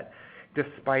trust that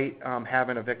despite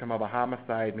having a victim of a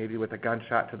homicide, maybe with a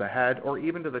gunshot to the head or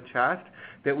even to the chest,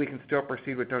 that we can still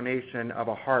proceed with donation of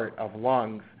a heart, of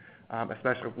lungs,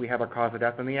 especially if we have a cause of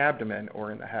death in the abdomen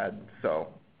or in the head. So.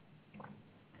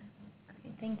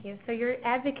 Okay, thank you. So your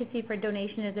advocacy for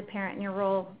donation is apparent in your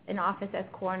role in office as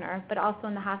coroner, but also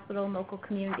in the hospital and local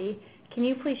community. Can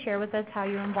you please share with us how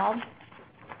you're involved?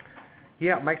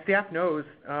 Yeah, my staff knows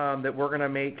that we're going to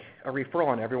make a referral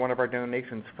on every one of our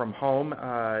donations from home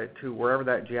to wherever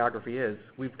that geography is.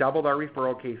 We've doubled our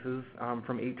referral cases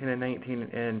from 18 and 19,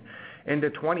 and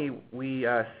into 20, we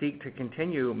seek to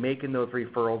continue making those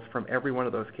referrals from every one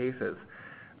of those cases.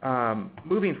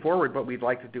 Moving forward, what we'd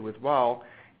like to do as well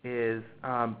is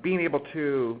being able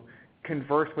to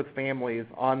converse with families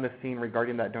on the scene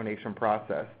regarding that donation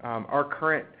process. Our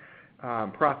current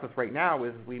process right now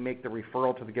is we make the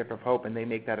referral to the Gift of Hope, and they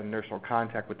make that initial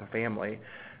contact with the family.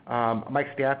 My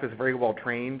staff is very well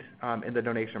trained in the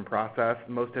donation process.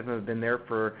 Most of them have been there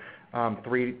for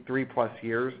 3+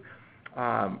 years.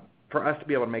 For us to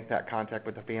be able to make that contact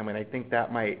with the family, and I think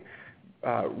that might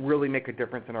really make a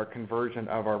difference in our conversion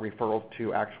of our referrals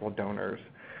to actual donors.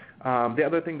 The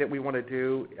other thing that we want to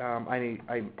do,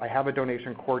 I have a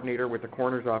donation coordinator with the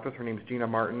coroner's office. Her name's Gina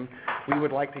Martin. We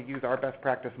would like to use our best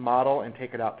practice model and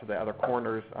take it out to the other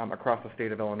coroners across the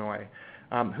state of Illinois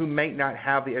who might not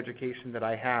have the education that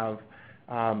I have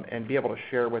and be able to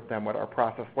share with them what our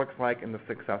process looks like and the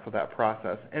success of that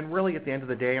process. And really at the end of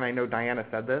the day, and I know Diana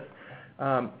said this,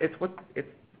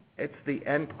 it's the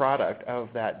end product of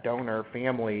that donor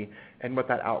family and what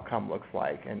that outcome looks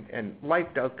like. And life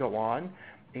does go on,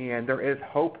 and there is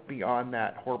hope beyond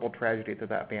that horrible tragedy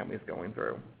that family is going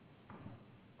through.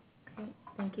 Great.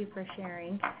 Thank you for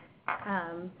sharing.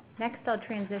 Next, I'll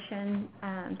transition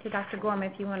to Dr.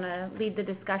 Gorman if you want to lead the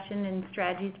discussion and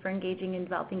strategies for engaging and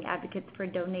developing advocates for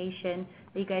donation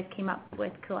that you guys came up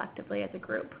with collectively as a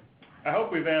group. I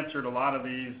hope we've answered a lot of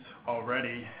these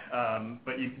already,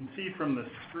 but you can see from the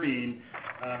screen,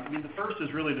 the first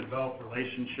is really to develop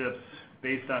relationships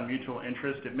based on mutual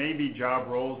interest. It may be job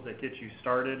roles that get you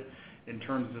started in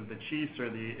terms of the chiefs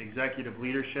or the executive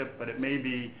leadership, but it may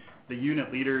be the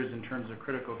unit leaders in terms of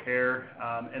critical care,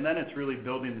 and then it's really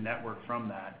building the network from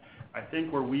that. I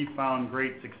think where we found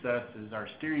great success is our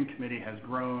steering committee has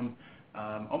grown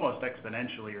almost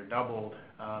exponentially or doubled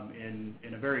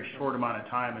in a very short amount of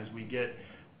time as we get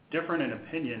different in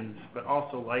opinions, but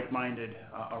also like-minded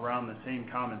around the same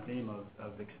common theme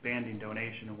of expanding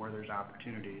donation and where there's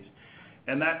opportunities.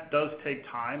 And that does take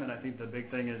time, and I think the big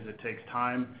thing is it takes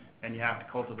time, and you have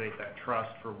to cultivate that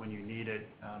trust for when you need it.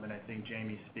 And I think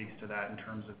Jamie speaks to that in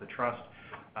terms of the trust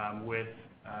with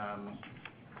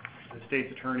the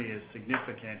state's attorney is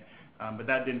significant, but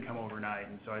that didn't come overnight.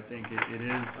 And so I think it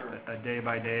is a day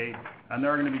by day. And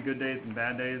there are going to be good days and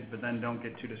bad days, but then don't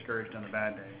get too discouraged on the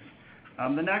bad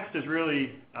days. The next is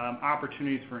really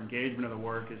opportunities for engagement of the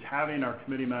work, is having our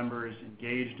committee members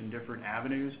engaged in different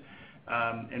avenues.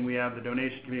 And we have the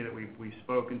donation committee that we've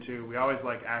spoken to. We always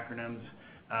like acronyms.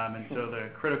 And so the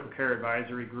Critical Care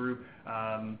Advisory Group,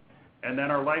 and then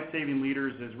our Life-Saving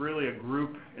Leaders is really a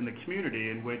group in the community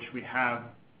in which we have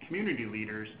community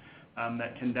leaders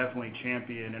that can definitely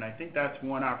champion. And I think that's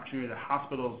one opportunity that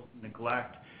hospitals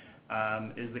neglect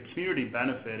is the community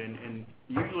benefit. And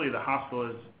usually the hospital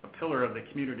is a pillar of the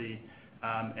community,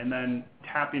 and then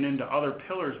tapping into other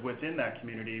pillars within that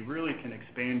community really can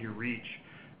expand your reach.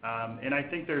 And I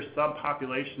think there's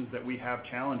subpopulations that we have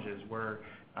challenges where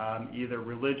either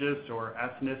religious or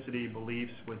ethnicity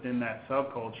beliefs within that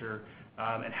subculture,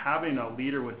 and having a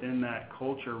leader within that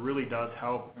culture really does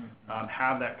help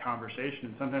have that conversation.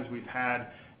 And sometimes we've had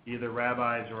either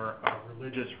rabbis or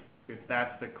religious, if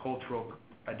that's the cultural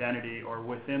identity, or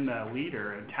within the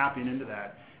leader, and tapping into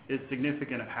that is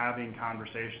significant of having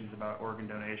conversations about organ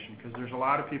donation, because there's a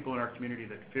lot of people in our community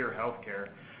that fear healthcare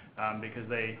because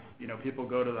people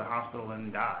go to the hospital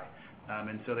and die.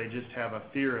 And so they just have a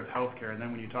fear of healthcare. And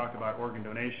then when you talk about organ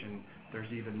donation,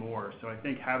 there's even more. So I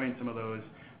think having some of those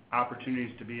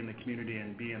opportunities to be in the community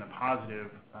and be in a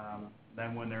positive,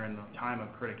 then when they're in the time of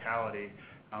criticality,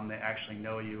 they actually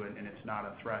know you and it's not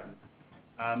a threat.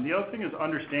 The other thing is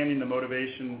understanding the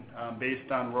motivation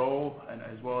based on role and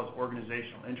as well as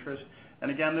organizational interest.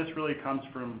 And again, this really comes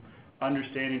from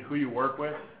understanding who you work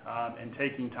with and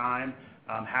taking time,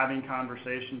 having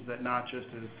conversations that not just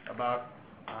is about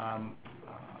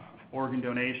organ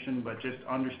donation, but just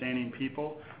understanding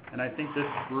people. And I think this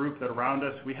group that around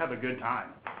us, we have a good time.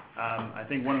 I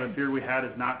think one of the fear we had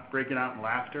is not breaking out in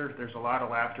laughter. There's a lot of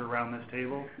laughter around this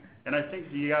table, and I think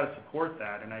you got to support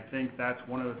that. And I think that's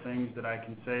one of the things that I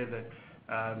can say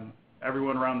that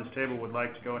everyone around this table would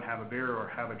like to go and have a beer or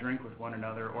have a drink with one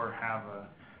another or have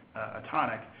a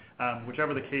tonic,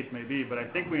 whichever the case may be. But I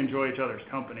think we enjoy each other's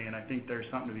company, and I think there's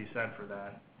something to be said for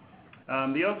that.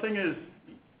 The other thing is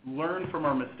learn from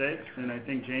our mistakes, and I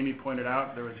think Jamie pointed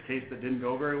out there was a case that didn't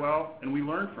go very well, and we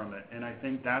learned from it. And I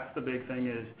think that's the big thing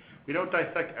is we don't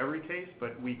dissect every case,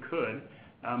 but we could.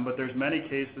 But there's many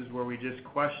cases where we just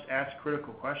ask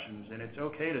critical questions, and it's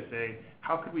okay to say,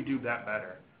 how could we do that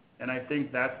better? And I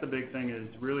think that's the big thing is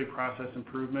really process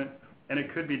improvement, and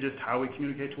it could be just how we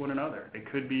communicate to one another.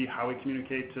 It could be how we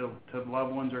communicate to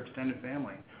loved ones or extended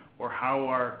family, or how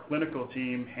our clinical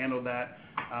team handled that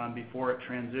before it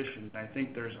transitioned. I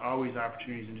think there's always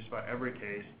opportunities in just about every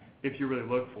case if you really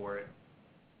look for it.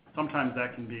 Sometimes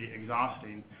that can be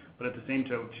exhausting, but at the same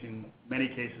token, in many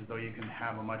cases, though, you can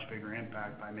have a much bigger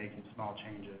impact by making small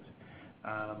changes.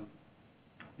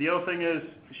 The other thing is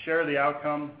share the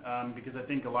outcome, because I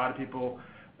think a lot of people,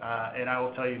 and I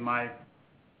will tell you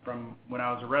from when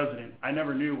I was a resident, I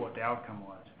never knew what the outcome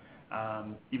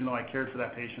was. Even though I cared for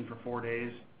that patient for 4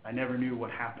 days, I never knew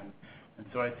what happened. And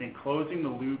so I think closing the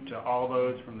loop to all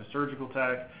those, from the surgical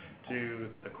tech to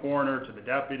the coroner to the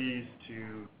deputies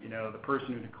to the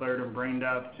person who declared him brain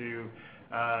deaf to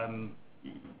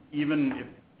even if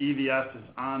EVS is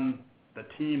on the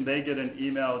team, they get an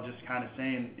email just kind of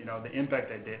saying the impact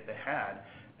they had,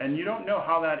 and you don't know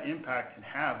how that impact can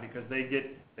have, because they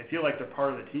feel like they're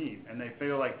part of the team and they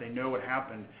feel like they know what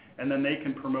happened, and then they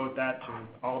can promote that to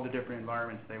all the different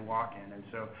environments they walk in. And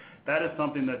so that is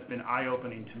something that's been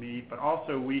eye-opening to me. But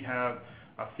also we have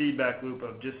a feedback loop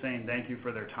of just saying thank you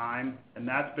for their time, and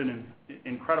that's been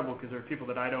incredible, because there are people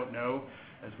that I don't know,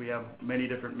 as we have many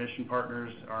different mission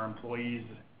partners, our employees,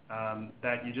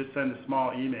 that you just send a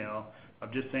small email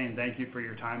of just saying thank you for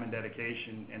your time and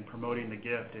dedication and promoting the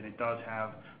gift, and it does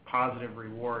have positive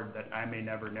reward that I may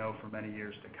never know for many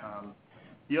years to come.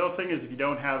 The other thing is, if you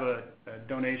don't have a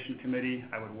donation committee,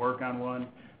 I would work on one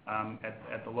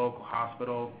at the local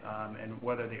hospital, and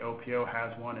whether the OPO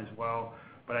has one as well.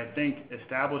 But I think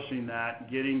establishing that,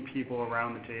 getting people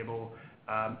around the table,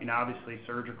 obviously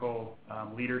surgical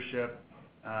leadership,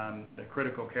 the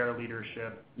critical care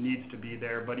leadership needs to be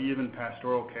there, but even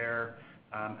pastoral care,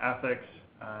 ethics,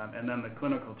 and then the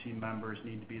clinical team members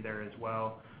need to be there as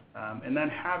well. And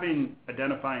then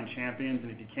identifying champions,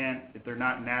 and if they're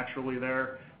not naturally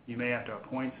there, you may have to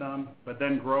appoint some, but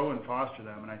then grow and foster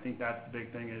them. And I think that's the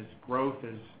big thing, is growth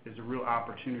is a real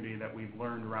opportunity that we've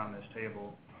learned around this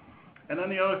table. And then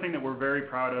the other thing that we're very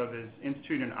proud of is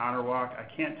instituting an honor walk. I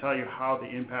can't tell you how the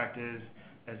impact is,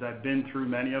 as I've been through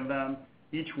many of them.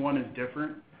 Each one is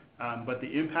different, but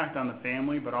the impact on the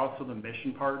family, but also the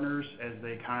mission partners, as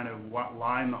they kind of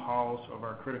line the halls of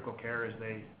our critical care, as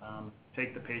they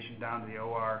take the patient down to the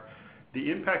OR. The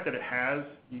impact that it has,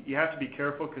 you have to be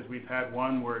careful, because we've had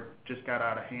one where it just got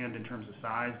out of hand in terms of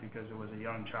size, because it was a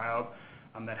young child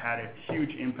that had a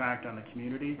huge impact on the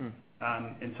community.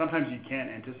 And sometimes you can't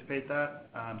anticipate that.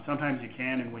 Sometimes you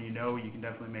can, and when you can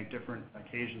definitely make different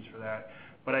occasions for that.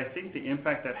 But I think the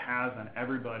impact that has on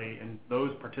everybody, and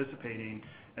those participating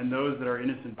and those that are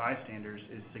innocent bystanders,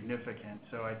 is significant.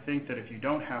 So I think that if you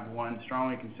don't have one,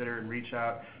 strongly consider and reach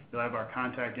out. You'll have our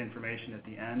contact information at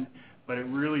the end. But it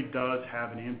really does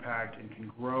have an impact and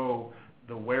can grow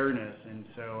the awareness. And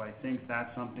so I think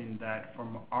that's something that,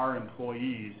 from our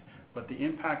employees, but the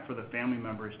impact for the family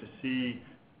members to see,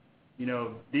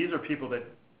 these are people that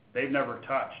they've never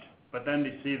touched, but then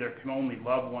to see their only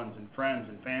loved ones and friends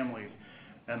and families,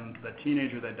 and the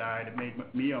teenager that died, it made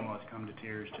me almost come to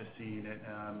tears just seeing it.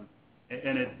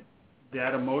 And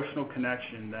that emotional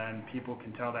connection, then people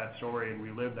can tell that story and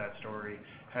relive that story,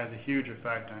 has a huge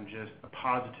effect on just the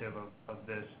positive of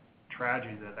this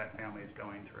tragedy that family is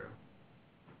going through.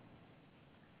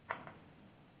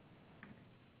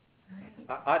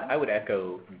 I would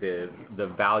echo the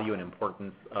value and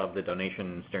importance of the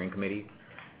donation steering committee.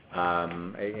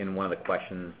 In one of the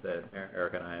questions that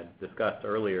Erica and I had discussed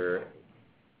earlier,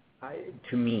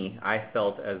 to me, I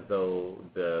felt as though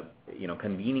the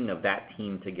convening of that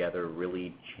team together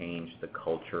really changed the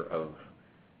culture of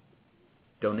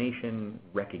donation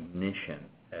recognition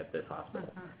at this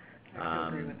hospital. I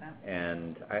agree with that.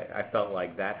 And I felt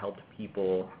like that helped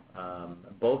people,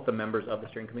 both the members of the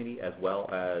steering committee as well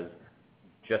as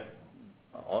just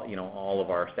all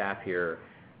of our staff here,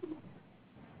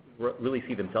 really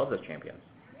see themselves as champions.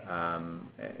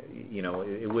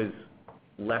 It was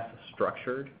less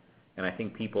structured, and I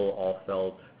think people all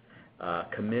felt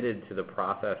committed to the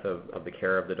process of the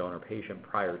care of the donor patient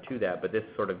prior to that, but this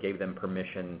sort of gave them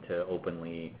permission to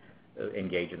openly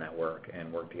engage in that work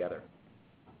and work together.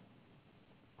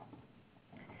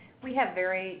 We have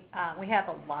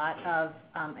a lot of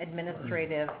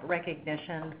administrative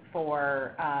recognition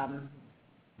for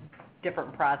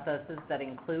different processes that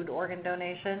include organ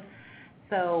donation.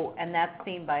 So, and that's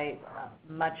seen by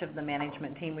much of the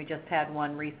management team. We just had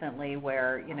one recently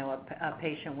where, a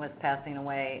patient was passing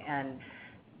away and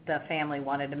the family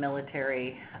wanted a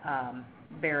military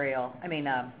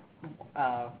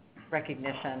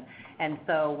recognition. And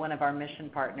so one of our mission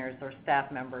partners or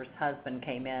staff members' husband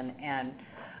came in and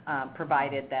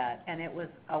provided that, and it was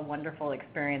a wonderful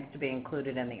experience to be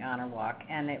included in the honor walk,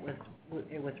 and it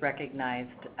was recognized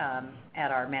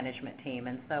at our management team.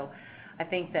 And so I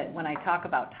think that when I talk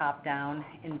about top-down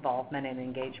involvement and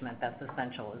engagement, that's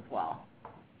essential as well.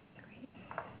 Great.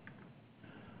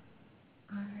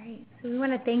 All right, so we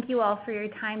want to thank you all for your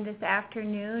time this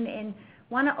afternoon, and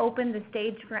want to open the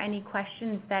stage for any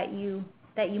questions that you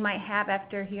might have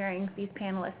after hearing these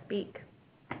panelists speak.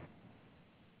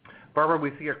 Barbara,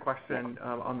 we see your question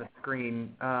on the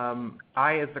screen.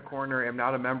 I, as the coroner, am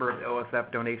not a member of the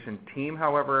OSF donation team.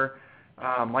 However,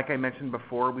 like I mentioned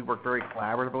before, we work very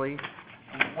collaboratively.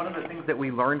 One of the things that we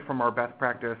learned from our best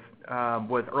practice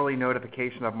was early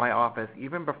notification of my office,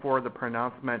 even before the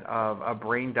pronouncement of a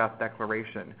brain death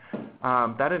declaration.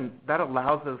 That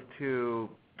allows us to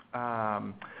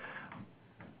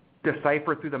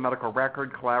decipher through the medical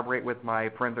record, collaborate with my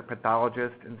forensic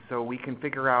pathologist, and so we can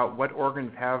figure out what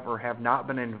organs have or have not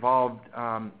been involved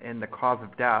in the cause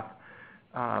of death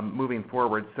moving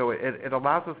forward. So it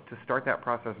allows us to start that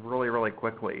process really, really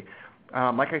quickly.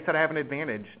 Like I said, I have an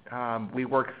advantage. We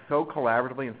work so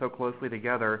collaboratively and so closely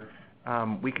together,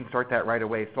 we can start that right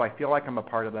away. So I feel like I'm a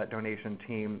part of that donation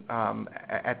team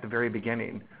at the very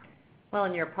beginning. Well,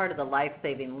 and you're part of the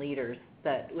life-saving leaders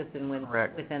that within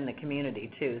the community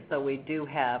too. So we do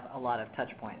have a lot of touch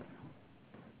points.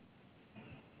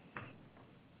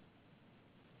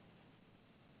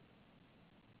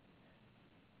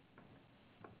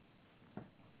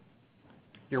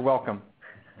 You're welcome.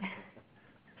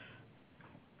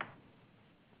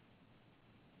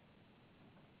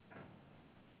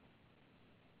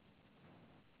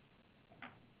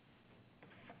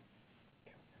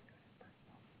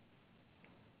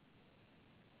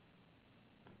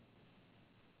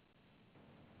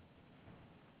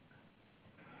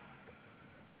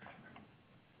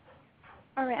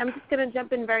 All right, I'm just going to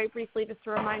jump in very briefly just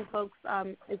to remind folks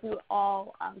as you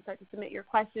all start to submit your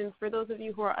questions. For those of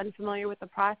you who are unfamiliar with the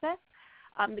process,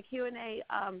 the Q&A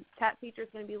chat feature is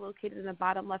going to be located in the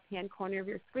bottom left-hand corner of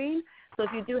your screen. So if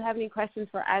you do have any questions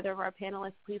for either of our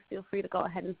panelists, please feel free to go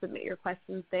ahead and submit your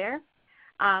questions there.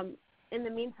 In the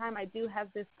meantime, I do have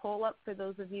this poll up for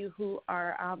those of you who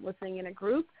are listening in a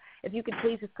group. If you could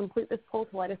please just complete this poll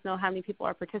to let us know how many people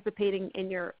are participating in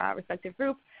your respective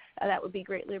group, that would be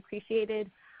greatly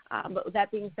appreciated. But with that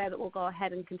being said, we'll go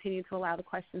ahead and continue to allow the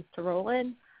questions to roll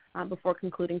in before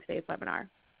concluding today's webinar.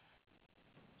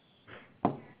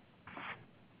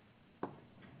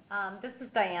 This is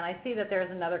Diane. I see that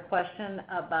there's another question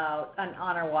about an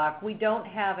honor walk. We don't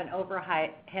have an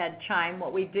overhead chime.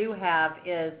 What we do have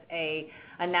is an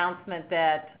announcement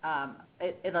that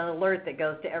an alert that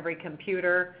goes to every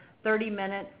computer 30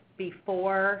 minutes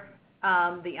before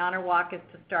the honor walk is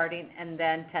starting, and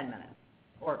then 10 minutes,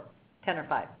 or 10 or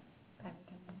 5.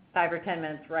 5 or 10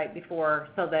 minutes right before,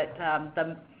 so that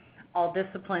all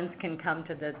disciplines can come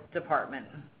to the department.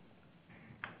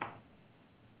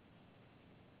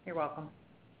 You're welcome.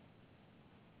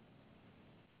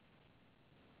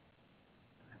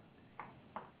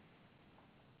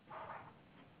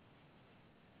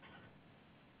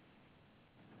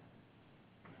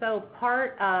 So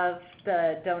part of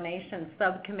the donation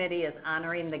subcommittee is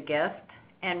honoring the gift,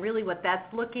 and really what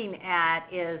that's looking at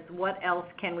is what else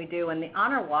can we do, and the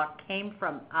honor walk came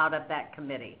from out of that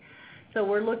committee. So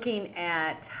we're looking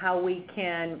at how we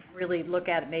can really look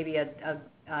at maybe a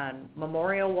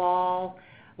memorial wall.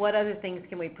 What other things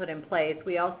can we put in place?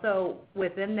 We also,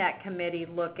 within that committee,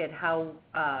 look at how,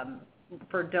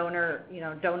 for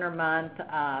donor month,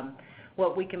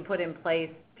 what we can put in place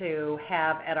to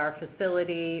have at our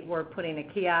facility. We're putting a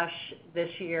kiosk this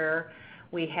year.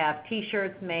 We have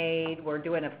T-shirts made. We're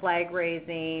doing a flag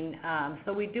raising.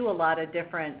 So we do a lot of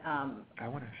different I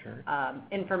want a shirt.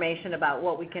 Information about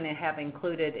what we can have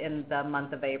included in the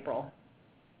month of April.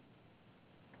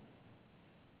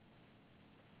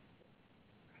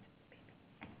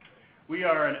 We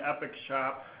are an Epic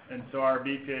shop, and so our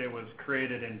BPA was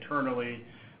created internally.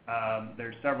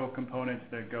 There's several components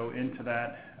that go into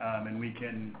that,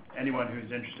 and anyone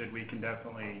who's interested, we can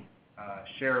definitely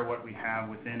share what we have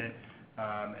within it,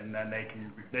 and then they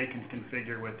can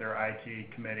configure with their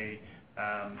IT committee,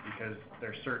 because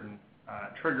there's certain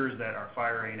triggers that are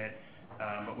firing it,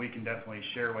 but we can definitely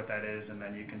share what that is, and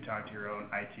then you can talk to your own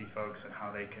IT folks and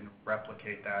how they can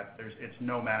replicate that. It's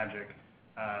no magic.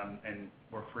 And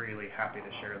we're freely happy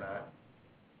to share that.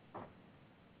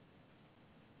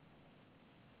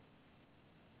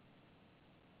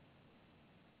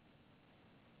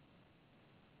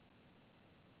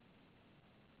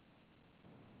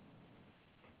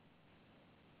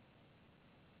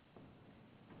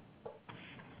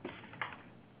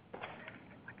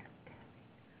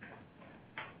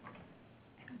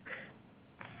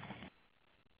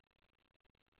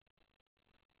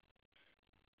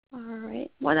 All right.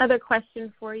 One other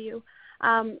question for you.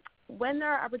 When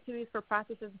there are opportunities for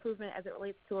process improvement as it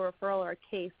relates to a referral or a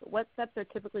case, what steps are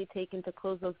typically taken to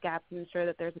close those gaps and ensure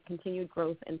that there's a continued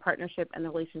growth in partnership and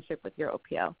relationship with your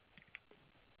OPO?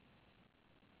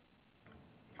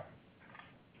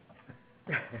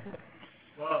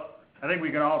 Well, I think we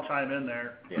can all chime in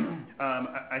there. Yeah.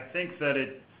 I think that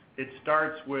it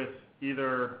starts with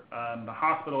either the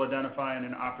hospital identifying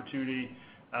an opportunity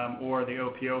or the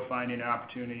OPO finding an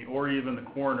opportunity, or even the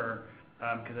coroner,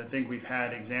 because I think we've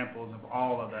had examples of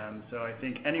all of them. So I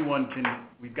think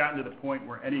we've gotten to the point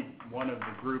where any one of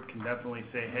the group can definitely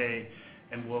say, hey,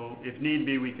 and if need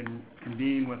be, we can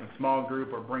convene with a small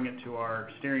group or bring it to our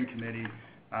steering committee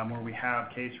where we have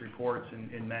case reports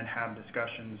and then have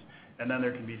discussions. And then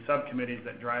there can be subcommittees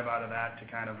that drive out of that to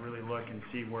kind of really look and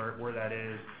see where that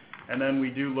is. And then we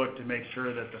do look to make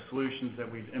sure that the solutions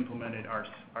that we've implemented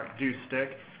do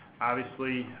stick.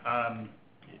 Obviously,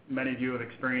 many of you have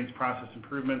experienced process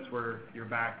improvements where you're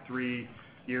back 3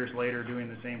 years later doing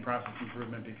the same process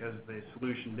improvement because the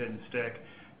solution didn't stick.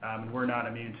 And we're not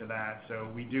immune to that. So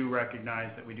we do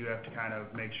recognize that we do have to kind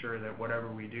of make sure that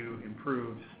whatever we do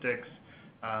improve sticks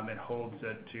and holds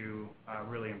it to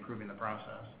really improving the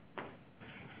process.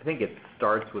 I think it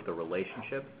starts with the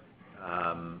relationships.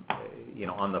 On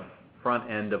the front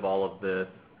end of all of this,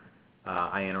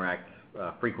 I interact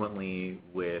frequently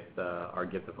with our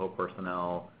Gift of Hope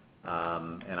personnel,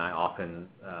 and I often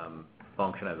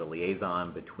function as a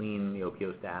liaison between the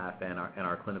OPO staff and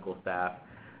our clinical staff.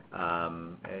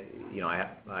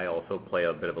 I also play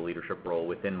a bit of a leadership role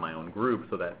within my own group,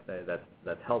 so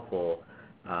that's helpful.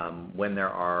 When there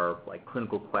are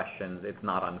clinical questions, it's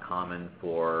not uncommon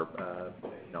for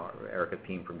Erica's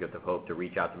team from Gift of Hope to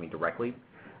reach out to me directly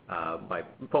by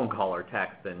phone call or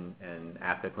text and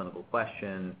ask a clinical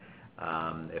question.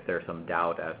 If there's some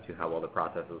doubt as to how well the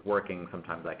process is working,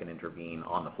 sometimes I can intervene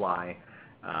on the fly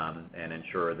and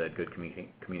ensure that good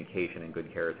communication and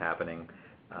good care is happening.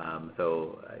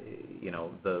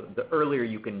 The earlier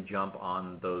you can jump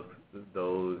on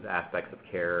those aspects of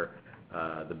care,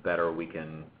 the better we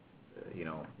can,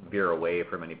 veer away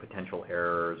from any potential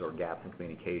errors or gaps in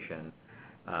communication.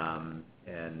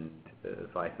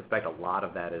 So I suspect a lot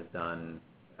of that is done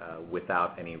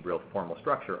without any real formal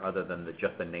structure other than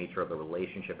just the nature of the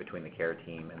relationship between the care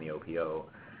team and the OPO.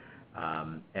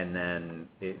 And then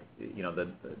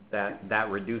that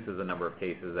reduces the number of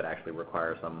cases that actually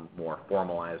require some more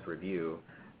formalized review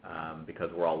because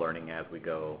we're all learning as we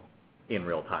go in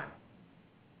real time.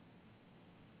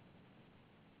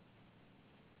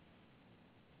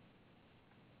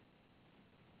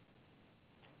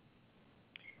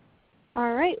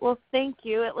 All right. Well, thank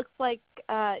you. It looks like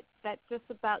that just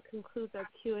about concludes our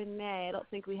Q&A. I don't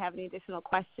think we have any additional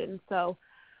questions. So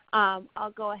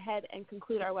I'll go ahead and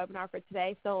conclude our webinar for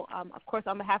today. So, of course,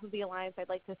 on behalf of the Alliance, I'd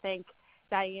like to thank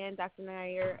Diane, Dr.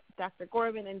 Nair, Dr.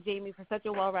 Gorman, and Jamie for such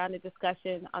a well-rounded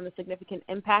discussion on the significant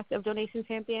impact of Donation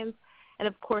Champions, and,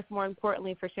 of course, more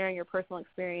importantly, for sharing your personal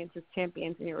experience as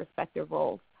champions in your respective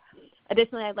roles.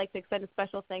 Additionally, I'd like to extend a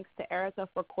special thanks to Erica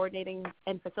for coordinating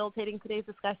and facilitating today's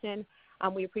discussion.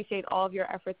 We appreciate all of your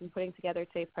efforts in putting together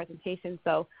today's presentation,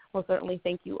 so we'll certainly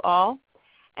thank you all.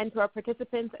 And to our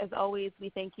participants, as always, we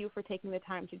thank you for taking the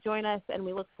time to join us, and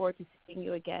we look forward to seeing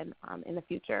you again in the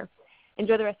future.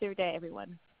 Enjoy the rest of your day,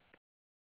 everyone.